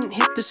 Didn't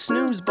hit the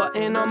snooze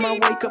button on my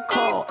wake-up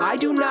call. I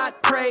do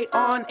not prey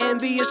on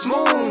envious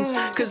moons,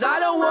 cause I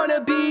don't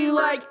wanna be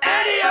like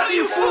any of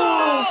you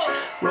fools.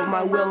 Wrote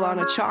my will on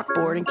a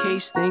chalkboard in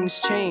case things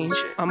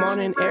change. I'm on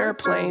an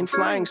airplane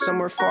flying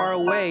somewhere far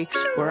away,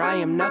 where I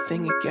am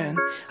nothing again.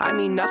 I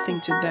mean nothing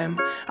to them.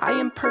 I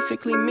am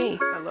perfectly me.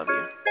 I love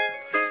you.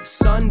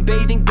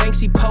 Sunbathing,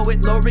 Banksy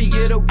poet,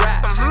 laureate of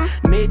raps.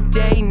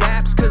 Midday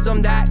naps, cause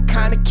I'm that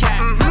kind of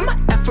cat. I'ma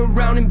F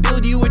around and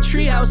build you a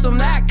treehouse, I'm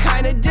that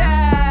kind of dad.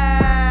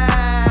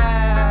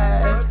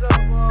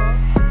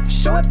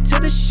 Show up to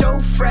the show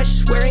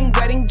fresh, wearing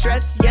wedding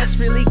dress. Yes,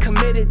 really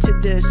committed to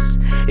this.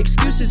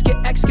 Excuses get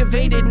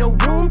excavated, no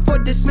room for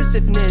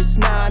dismissiveness.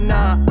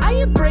 Nah, I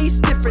embrace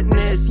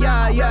differentness.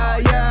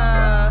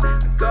 Yeah.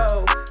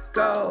 Go,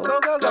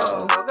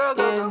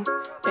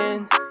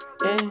 in.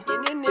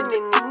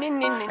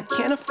 I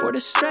can't afford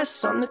to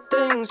stress on the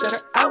things that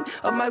are out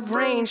of my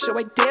range, so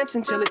I dance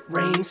until it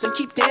rains, then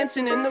keep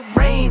dancing in the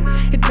rain.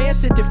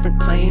 Advance to different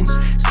planes,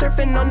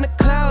 surfing on the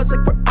clouds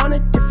like we're on a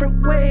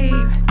different wave.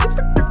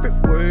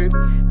 Different wave.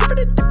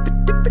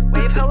 Different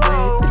wave.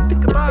 Hello.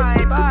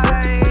 Goodbye.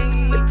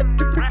 Bye.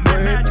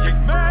 Magic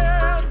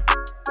Man.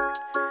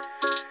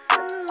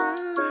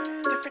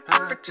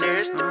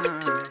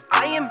 Differentness.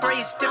 I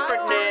embrace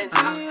differentness.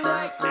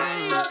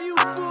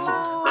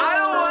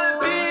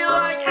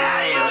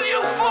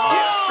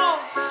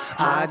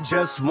 I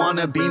just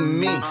wanna be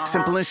me,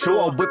 simple and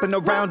sure, whipping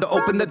around to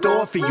open the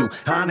door for you.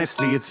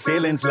 Honestly, it's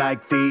feelings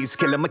like these,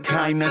 killing my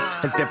kindness,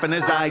 as different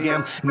as I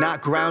am,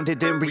 not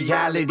grounded in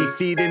reality,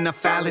 feeding the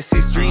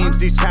fallacy streams.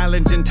 These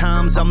challenging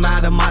times, I'm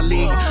out of my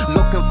league,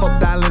 looking for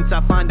balance,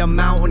 I find a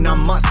mountain I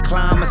must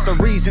climb. That's the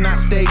reason I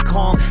stay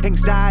calm,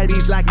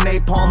 anxiety's like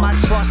napalm. I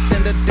trust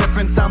in the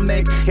difference I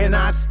make, and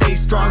I stay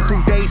strong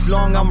through days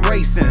long. I'm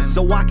racing,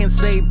 so I can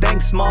say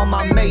thanks mom,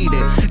 I made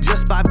it.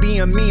 Just by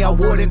being me, I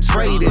wouldn't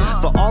trade it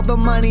for all the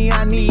money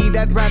I need.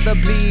 I'd rather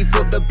bleed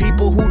for the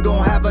people who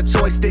don't have a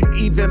choice to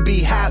even be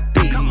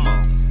happy.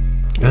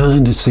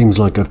 And it seems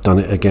like I've done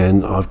it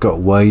again. I've got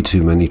way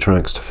too many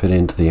tracks to fit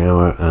into the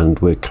hour, and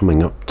we're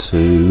coming up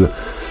to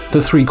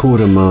the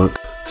 3/4 mark.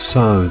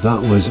 So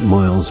that was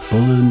Miles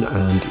Bullen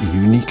and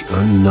Unique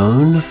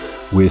Unknown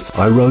with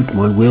I Wrote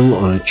My Will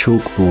on a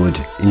Chalkboard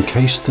in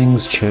Case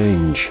Things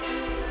Change.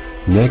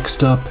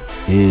 Next up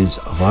is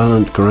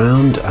Violent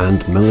Ground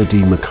and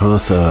Melody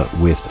MacArthur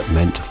with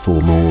Meant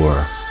for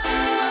More.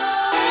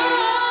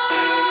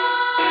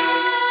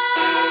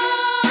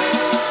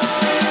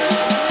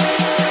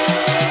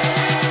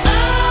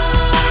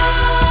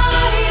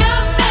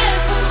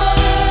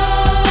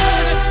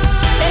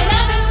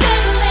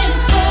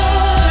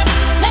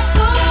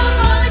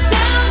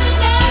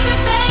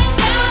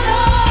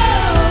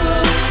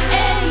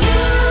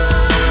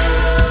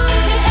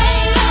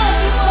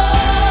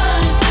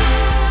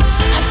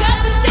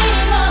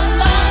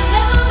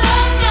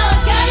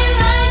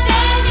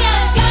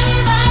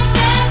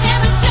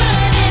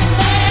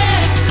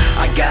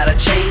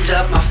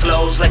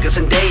 Like it's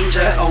in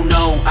danger. Oh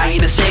no, I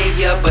ain't a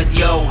savior, but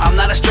yo, I'm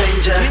not a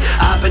stranger.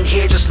 I've been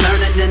here just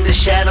learning in the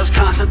shadows,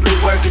 constantly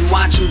working,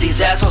 watching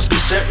these assholes be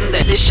certain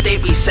that this shit they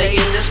be saying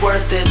is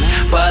worth it.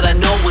 But I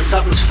know when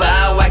something's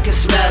foul, I can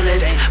smell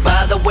it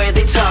by the way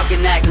they talk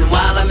and acting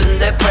while I'm in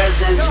their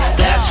presence.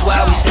 That's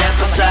why we step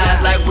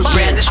aside like we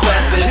brandish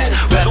weapons,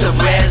 rep the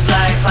res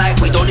life like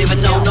we don't even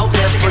know no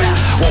difference.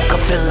 Woke up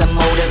feeling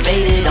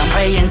motivated, I'm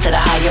praying to the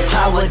higher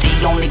power, the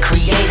only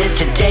creator.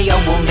 Today I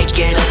will make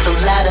it up the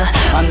ladder,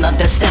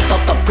 another step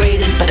up,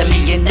 upgrading, but I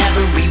mean in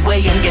every way,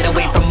 and get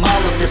away from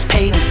all of this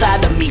pain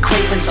inside of me,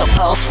 craving so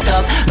puffed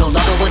up. No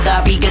longer would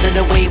I be getting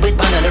away with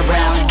running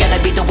around. Gotta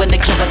be the one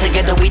that clever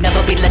together, we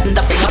never be letting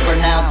the finger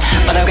burn out.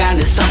 But around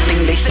is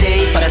something they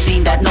say, but I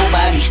seen that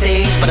nobody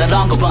stays for the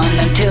longer run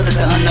until it's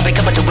done. I wake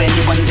up to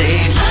anyone's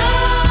age.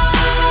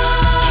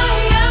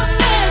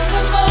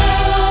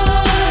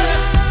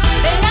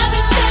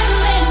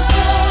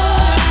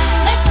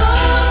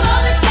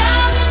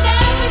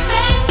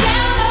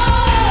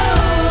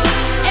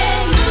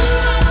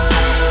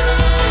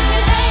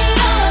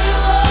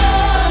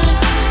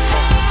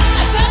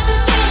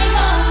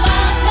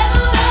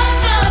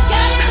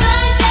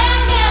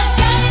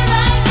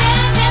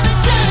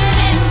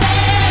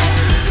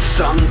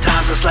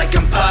 It's like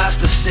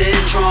imposter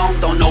syndrome.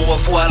 Don't know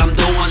if what I'm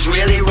doing's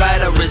really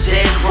right or is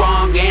it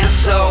wrong. And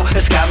so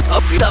it's got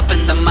me up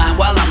in the mind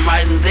while I'm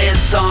writing this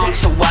song.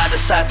 So I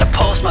decide to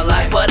post my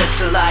life, but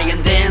it's a lie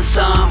and then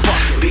some.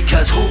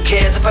 Because who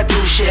cares if I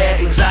do share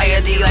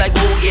anxiety like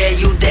ooh yeah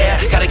you dare.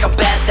 Gotta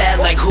combat that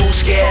like who's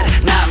scared,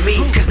 not me.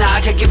 Cause now I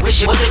can't give a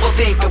shit what they gon'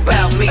 think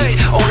about me.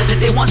 Only that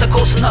they want ones are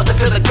close enough to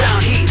feel the ground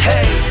heat.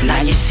 Hey,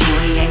 now you see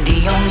we ain't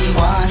the only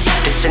ones.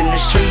 This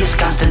industry is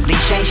constantly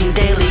changing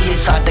daily.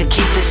 It's hard to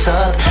keep this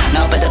up.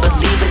 Now better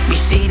believe it, we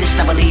see this,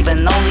 never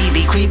leaving. Only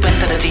be creeping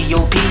to the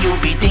TOP. You'll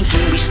be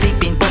thinking we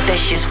sleeping, but that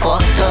shit's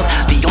fucked up.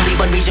 The only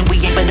one reason we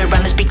ain't been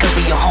around is because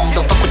we are home.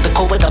 Don't fuck with the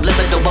COVID, I'm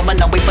living the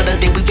woman. Now wait for the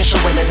day we can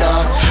showing it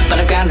up.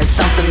 Battleground is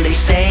something they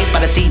say,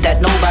 but I see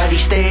that nobody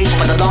stays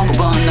for the longer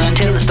run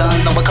until it's done.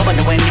 No one coming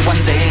to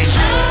anyone's aid.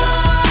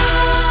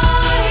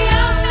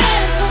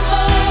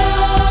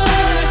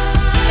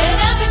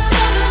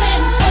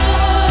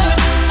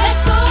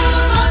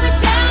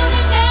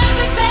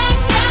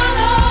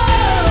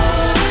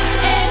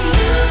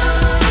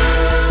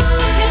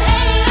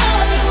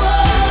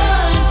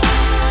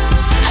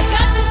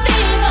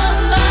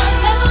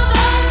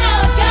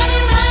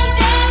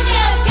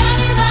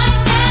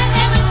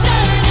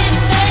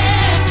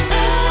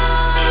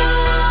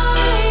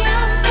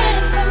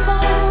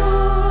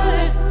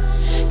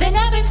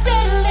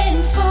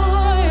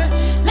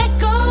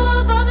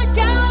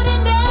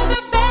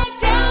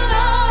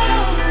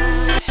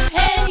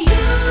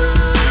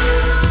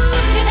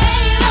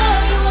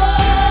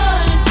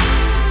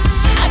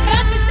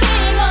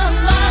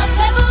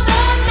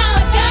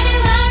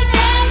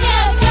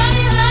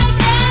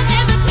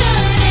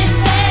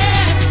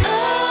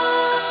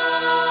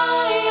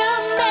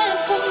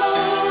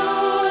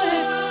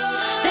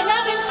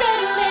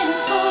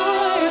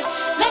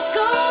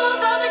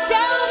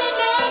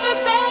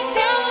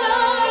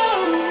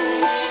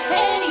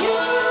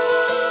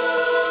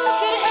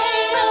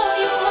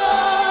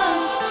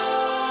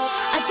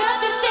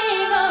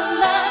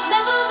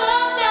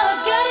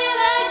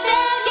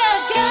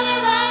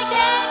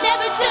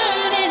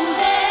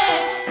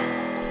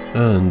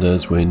 And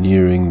as we're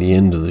nearing the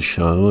end of the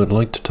show, I'd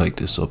like to take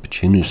this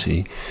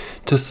opportunity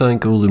to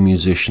thank all the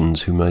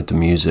musicians who made the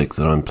music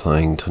that I'm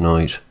playing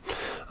tonight,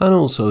 and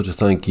also to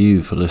thank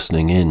you for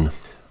listening in.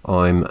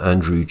 I'm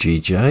Andrew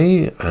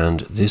GJ, and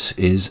this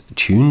is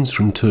Tunes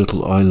from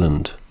Turtle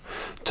Island.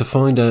 To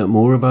find out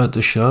more about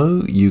the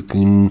show, you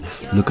can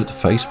look at the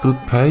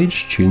Facebook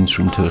page, Tunes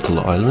from Turtle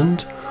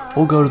Island,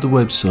 or go to the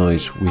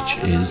website, which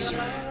is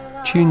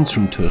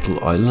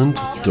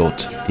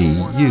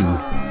tunesfromturtleisland.eu.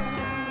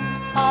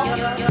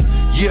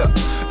 Yeah,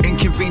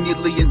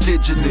 inconveniently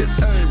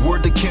indigenous.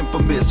 Word to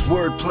infamous,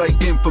 wordplay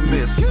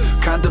infamous.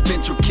 Kind of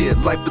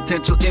intricate, life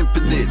potential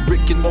infinite.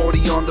 Rick and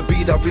Morty on the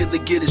beat, I really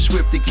get it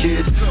swifty,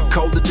 kids.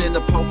 Colder than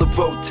a polar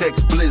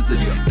vortex blizzard.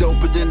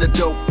 Doper than a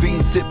dope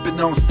fiend sipping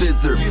on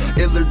scissor.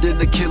 Iller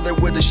than a killer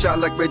with a shot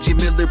like Reggie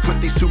Miller.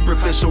 Put these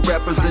superficial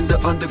rappers in the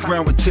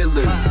underground with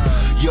tillers.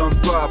 Young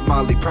Bob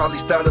Molly, probably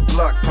start a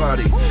block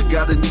party.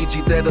 Got a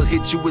Nietzsche that'll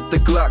hit you with the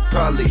Glock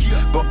probably.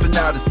 Bumping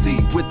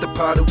Odyssey with the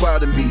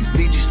Potawatomis.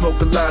 Nietzsche smoke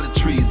a lot of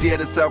trees, yeah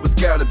that's how it's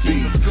gotta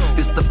be.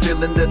 It's the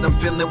feeling that I'm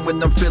feeling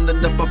when I'm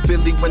filling up a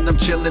Philly. When I'm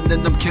chilling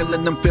and I'm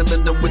killing, I'm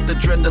filling them with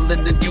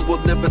adrenaline. And you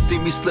will never see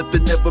me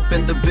slipping, never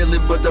been the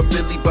villain. But I'm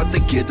really about to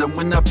get them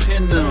when I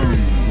pin them.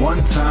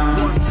 One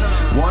time,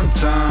 one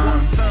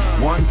time,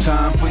 one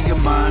time for your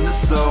mind and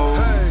soul.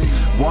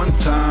 One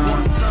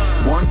time,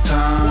 one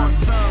time,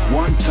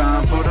 one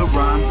time for the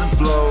rhymes and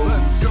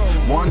flows.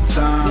 One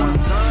time,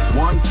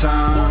 one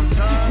time,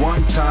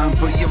 one time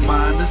for your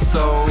mind and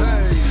soul.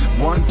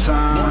 One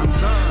time,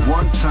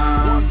 one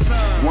time,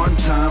 one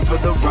time for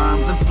the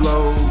rhymes and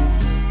flows.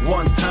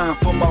 One time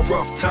for my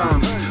rough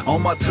times, all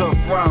my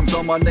tough rhymes,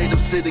 all my native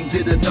sitting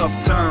did enough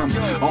time.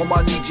 All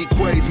my Nietzsche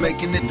quays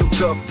making it through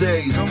tough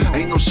days.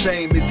 Ain't no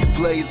shame if you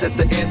blaze at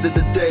the end of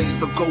the day.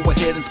 So go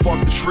ahead and spark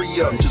the tree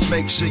up. Just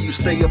make sure you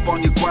stay up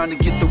on your grind and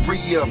get the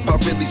re-up. I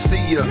really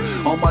see ya.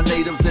 All my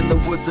natives in the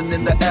woods and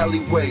in the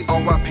alleyway.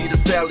 R.I.P. to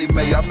Sally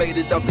Mae, I made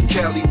it out the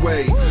Cali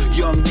way.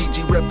 Young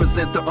Nietzsche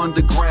represent the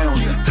underground.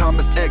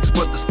 Thomas X,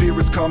 but the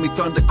spirits call me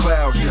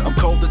Thundercloud. I'm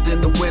colder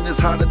than the winters,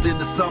 hotter than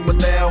the summers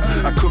now.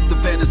 I cook the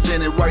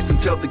venison and rice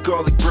until the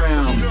garlic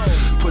brown.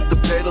 Put the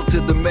pedal to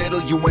the metal,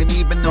 you ain't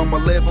even on my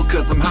level.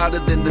 Cause I'm hotter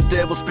than the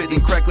devil,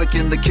 spitting crack like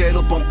in the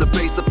kettle. Bump the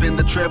bass up in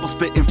the treble,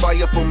 spitting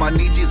fire for my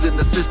Nietzsche's in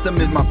the system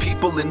and my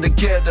people in the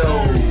ghetto.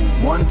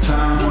 One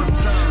time,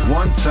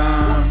 one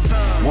time,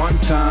 one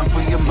time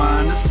for your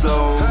mind and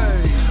soul.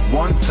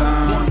 One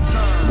time,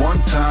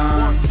 one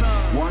time,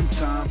 one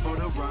time for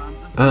the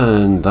rhymes.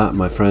 And that,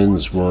 my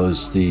friends,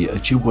 was the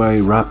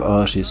Ojibwe rap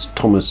artist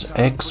Thomas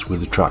X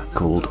with a track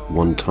called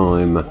One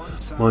Time.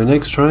 My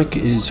next track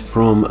is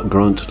from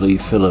Grant Lee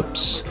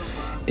Phillips.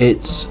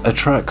 It's a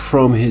track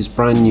from his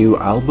brand new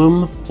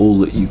album, All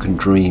That You Can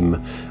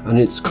Dream, and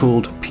it's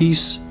called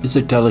Peace is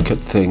a Delicate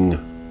Thing.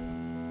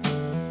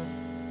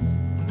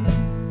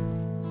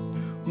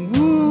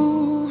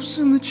 Wolves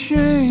in the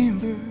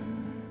chamber,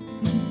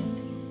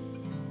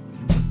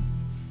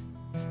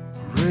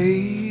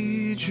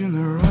 rage in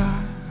their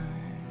eyes,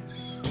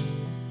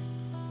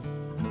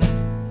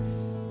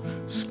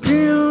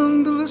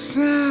 scandalous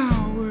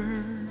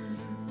hour,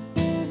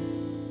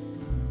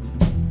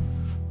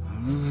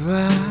 the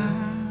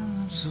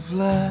violence of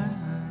lies.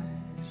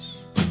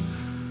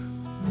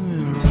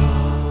 We're all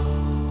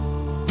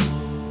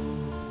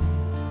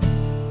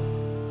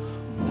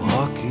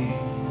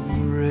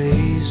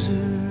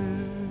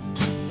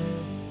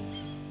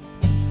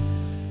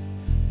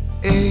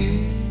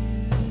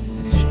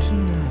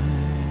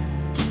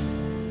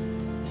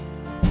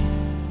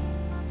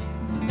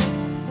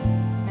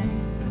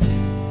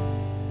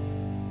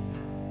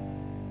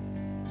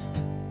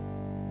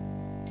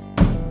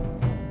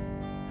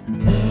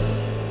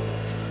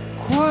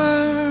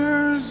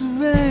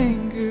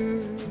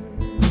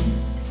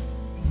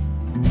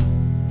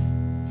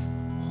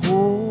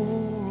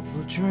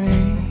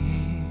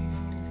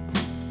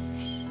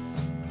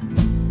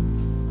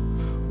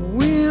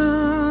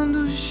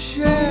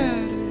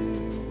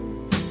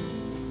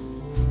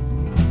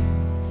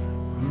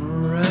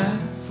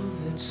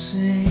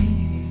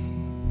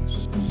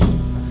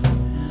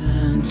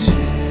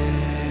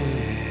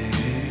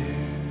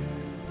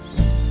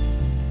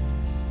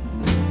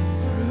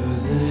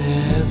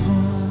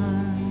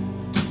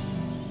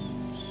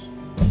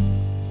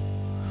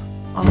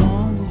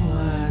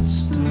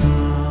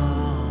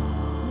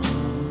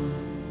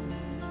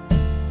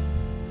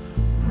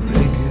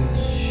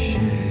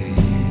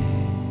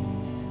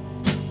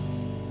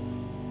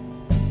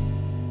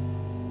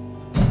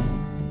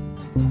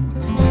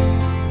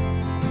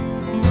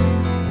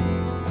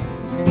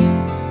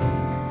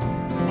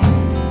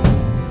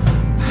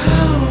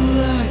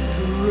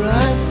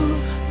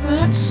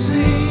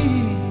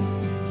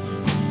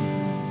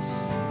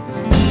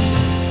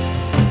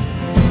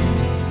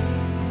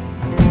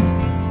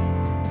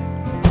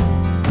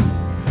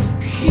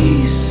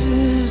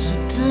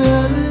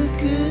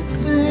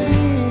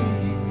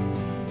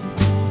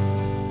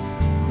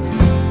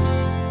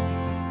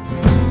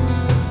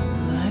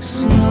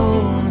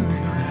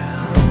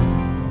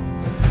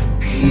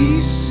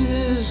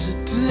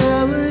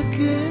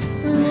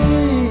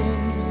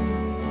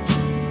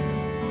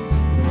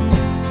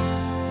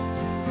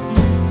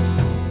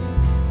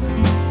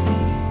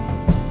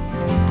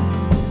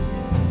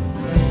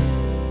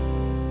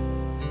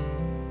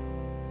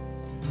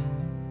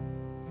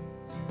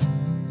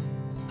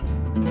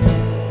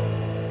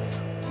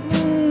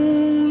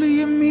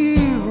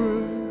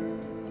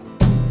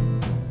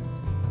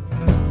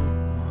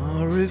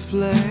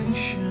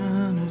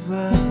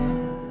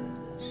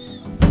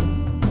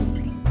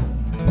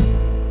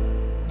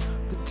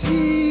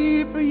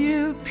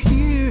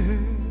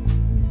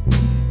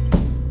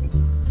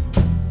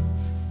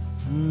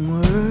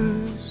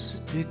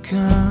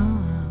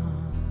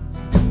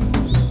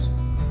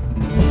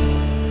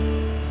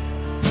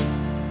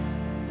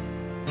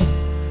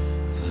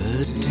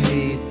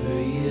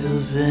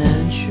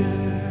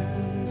adventure.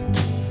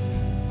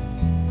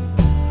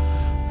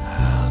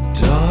 How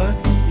dark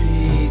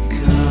it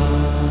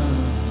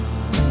becomes.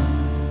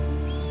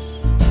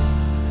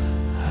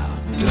 How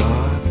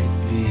dark it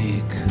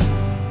becomes.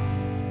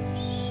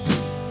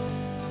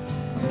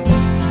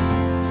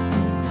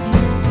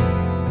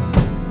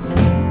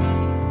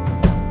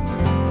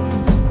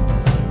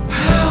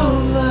 How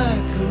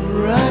like a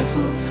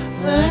rifle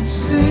that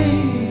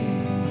sings.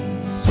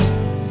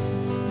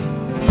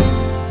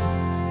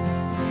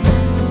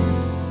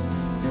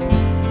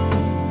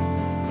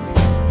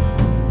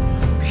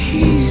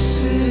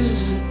 Peace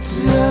is a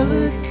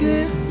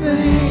delicate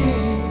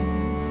thing,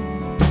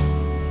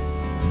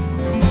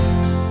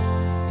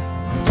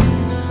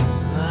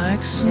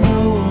 like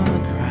snow on the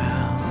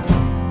ground.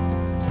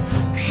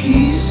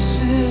 Peace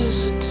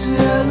is a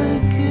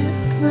delicate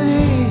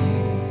thing.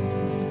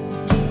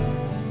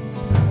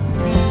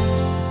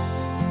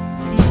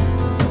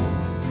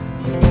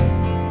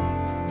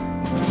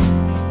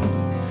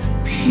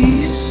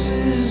 Peace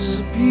is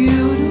a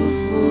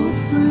beautiful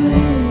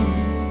thing.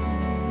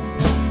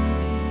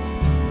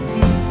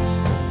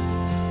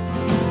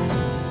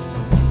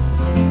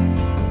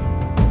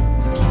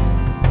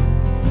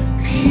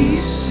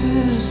 Peace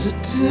is a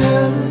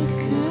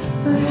delicate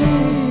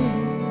thing.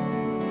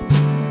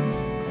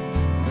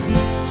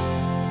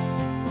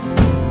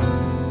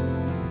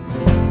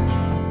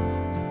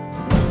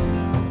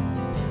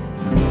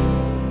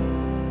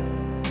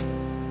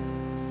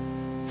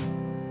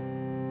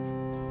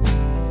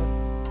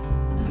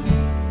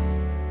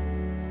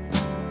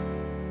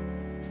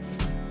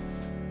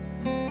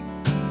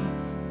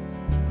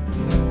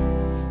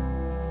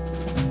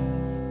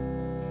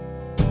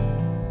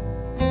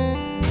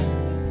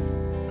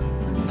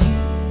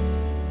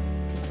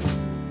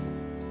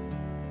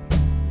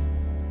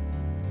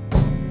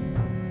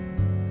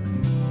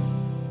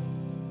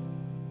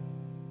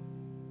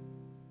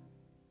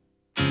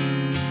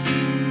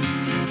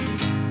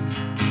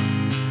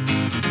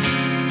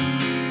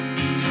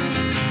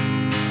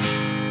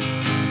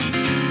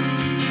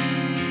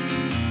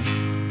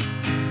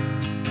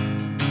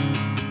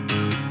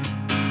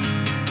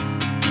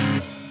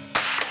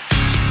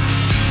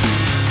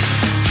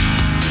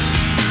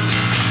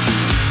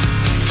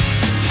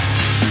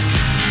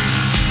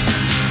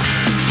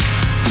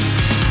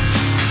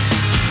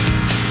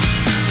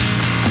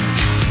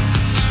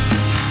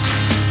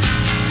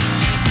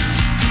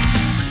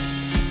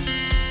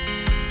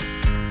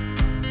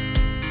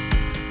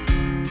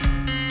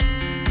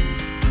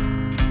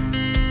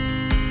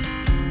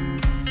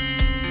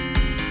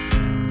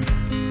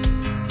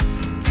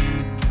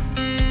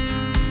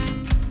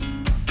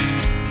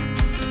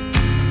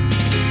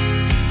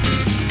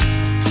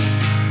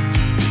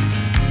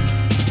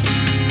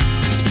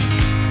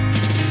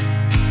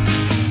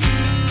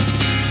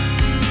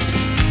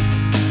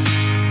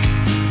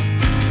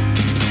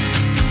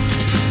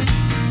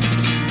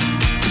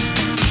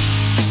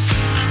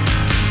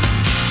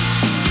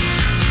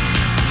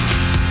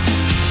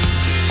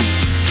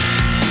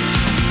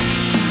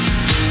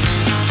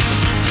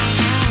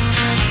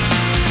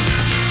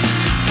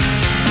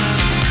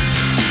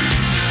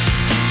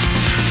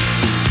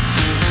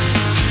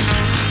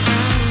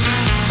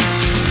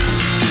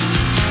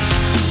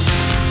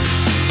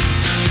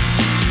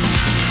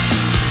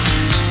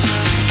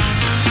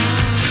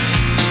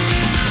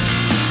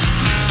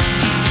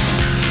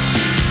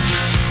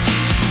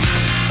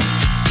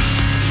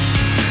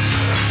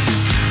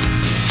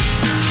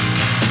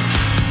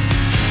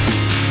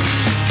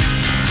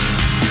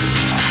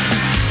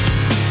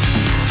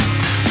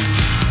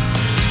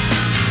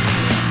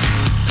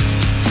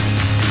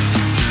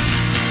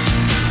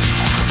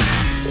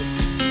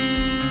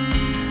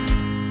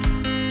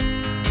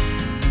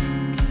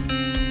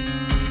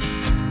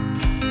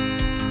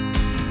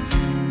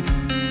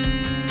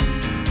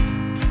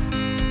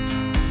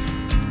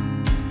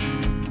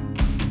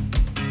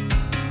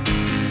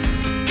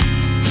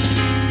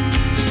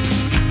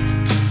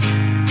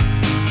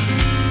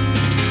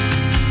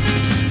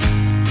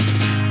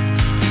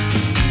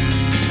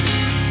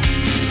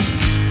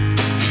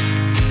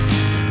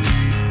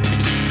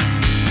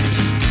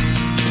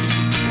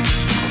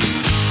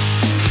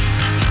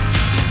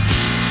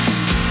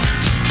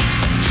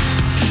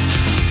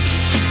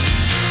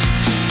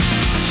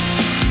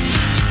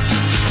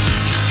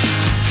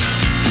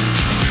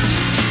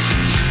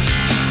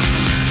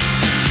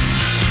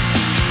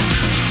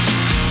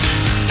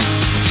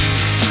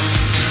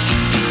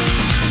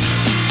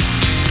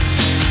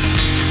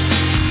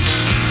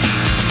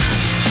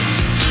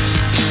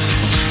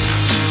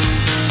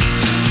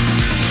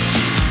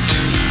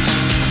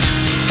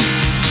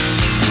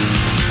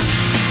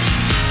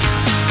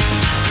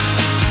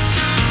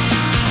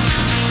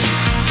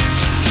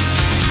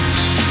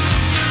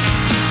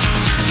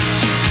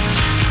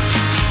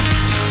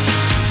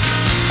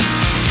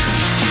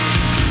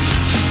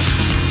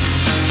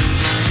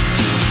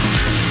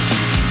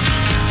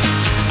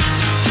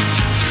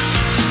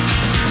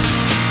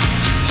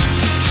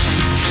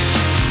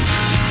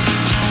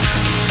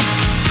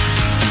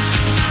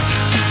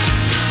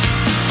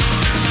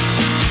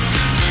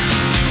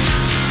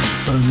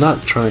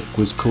 That track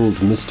was called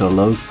Mr.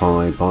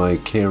 Lo-Fi by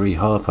Kerry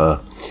Harper.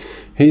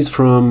 He's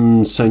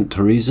from St.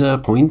 Teresa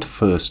Point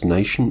First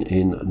Nation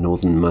in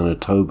northern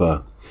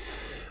Manitoba.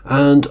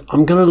 And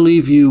I'm going to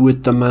leave you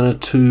with the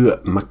Manitou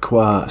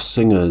Makwa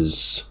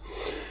Singers.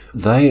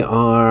 They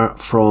are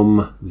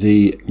from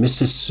the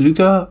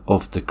Mississauga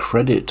of the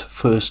Credit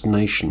First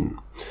Nation.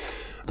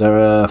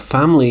 They're a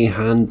family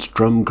hand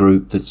drum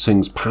group that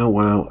sings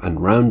powwow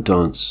and round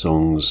dance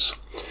songs.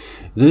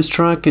 This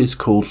track is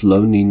called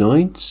Lonely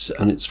Nights,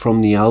 and it's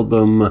from the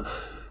album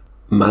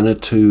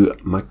Manitou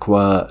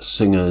Makwa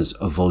Singers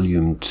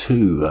Volume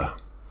 2.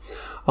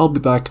 I'll be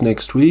back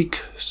next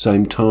week,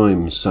 same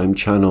time, same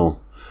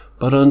channel.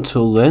 But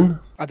until then...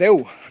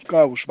 Adeu, que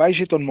us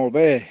vagi tot molt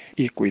bé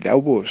i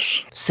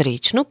cuideu-vos.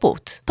 Srečno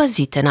pot,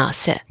 pazite na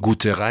se.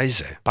 Gute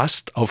Reise,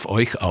 passt auf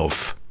euch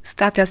auf.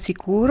 State al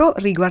sicuro,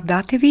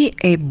 riguardatevi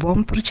e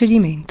buon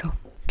procedimento.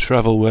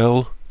 Travel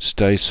well,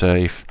 stay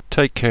safe,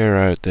 take care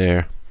out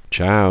there.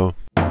 Ciao.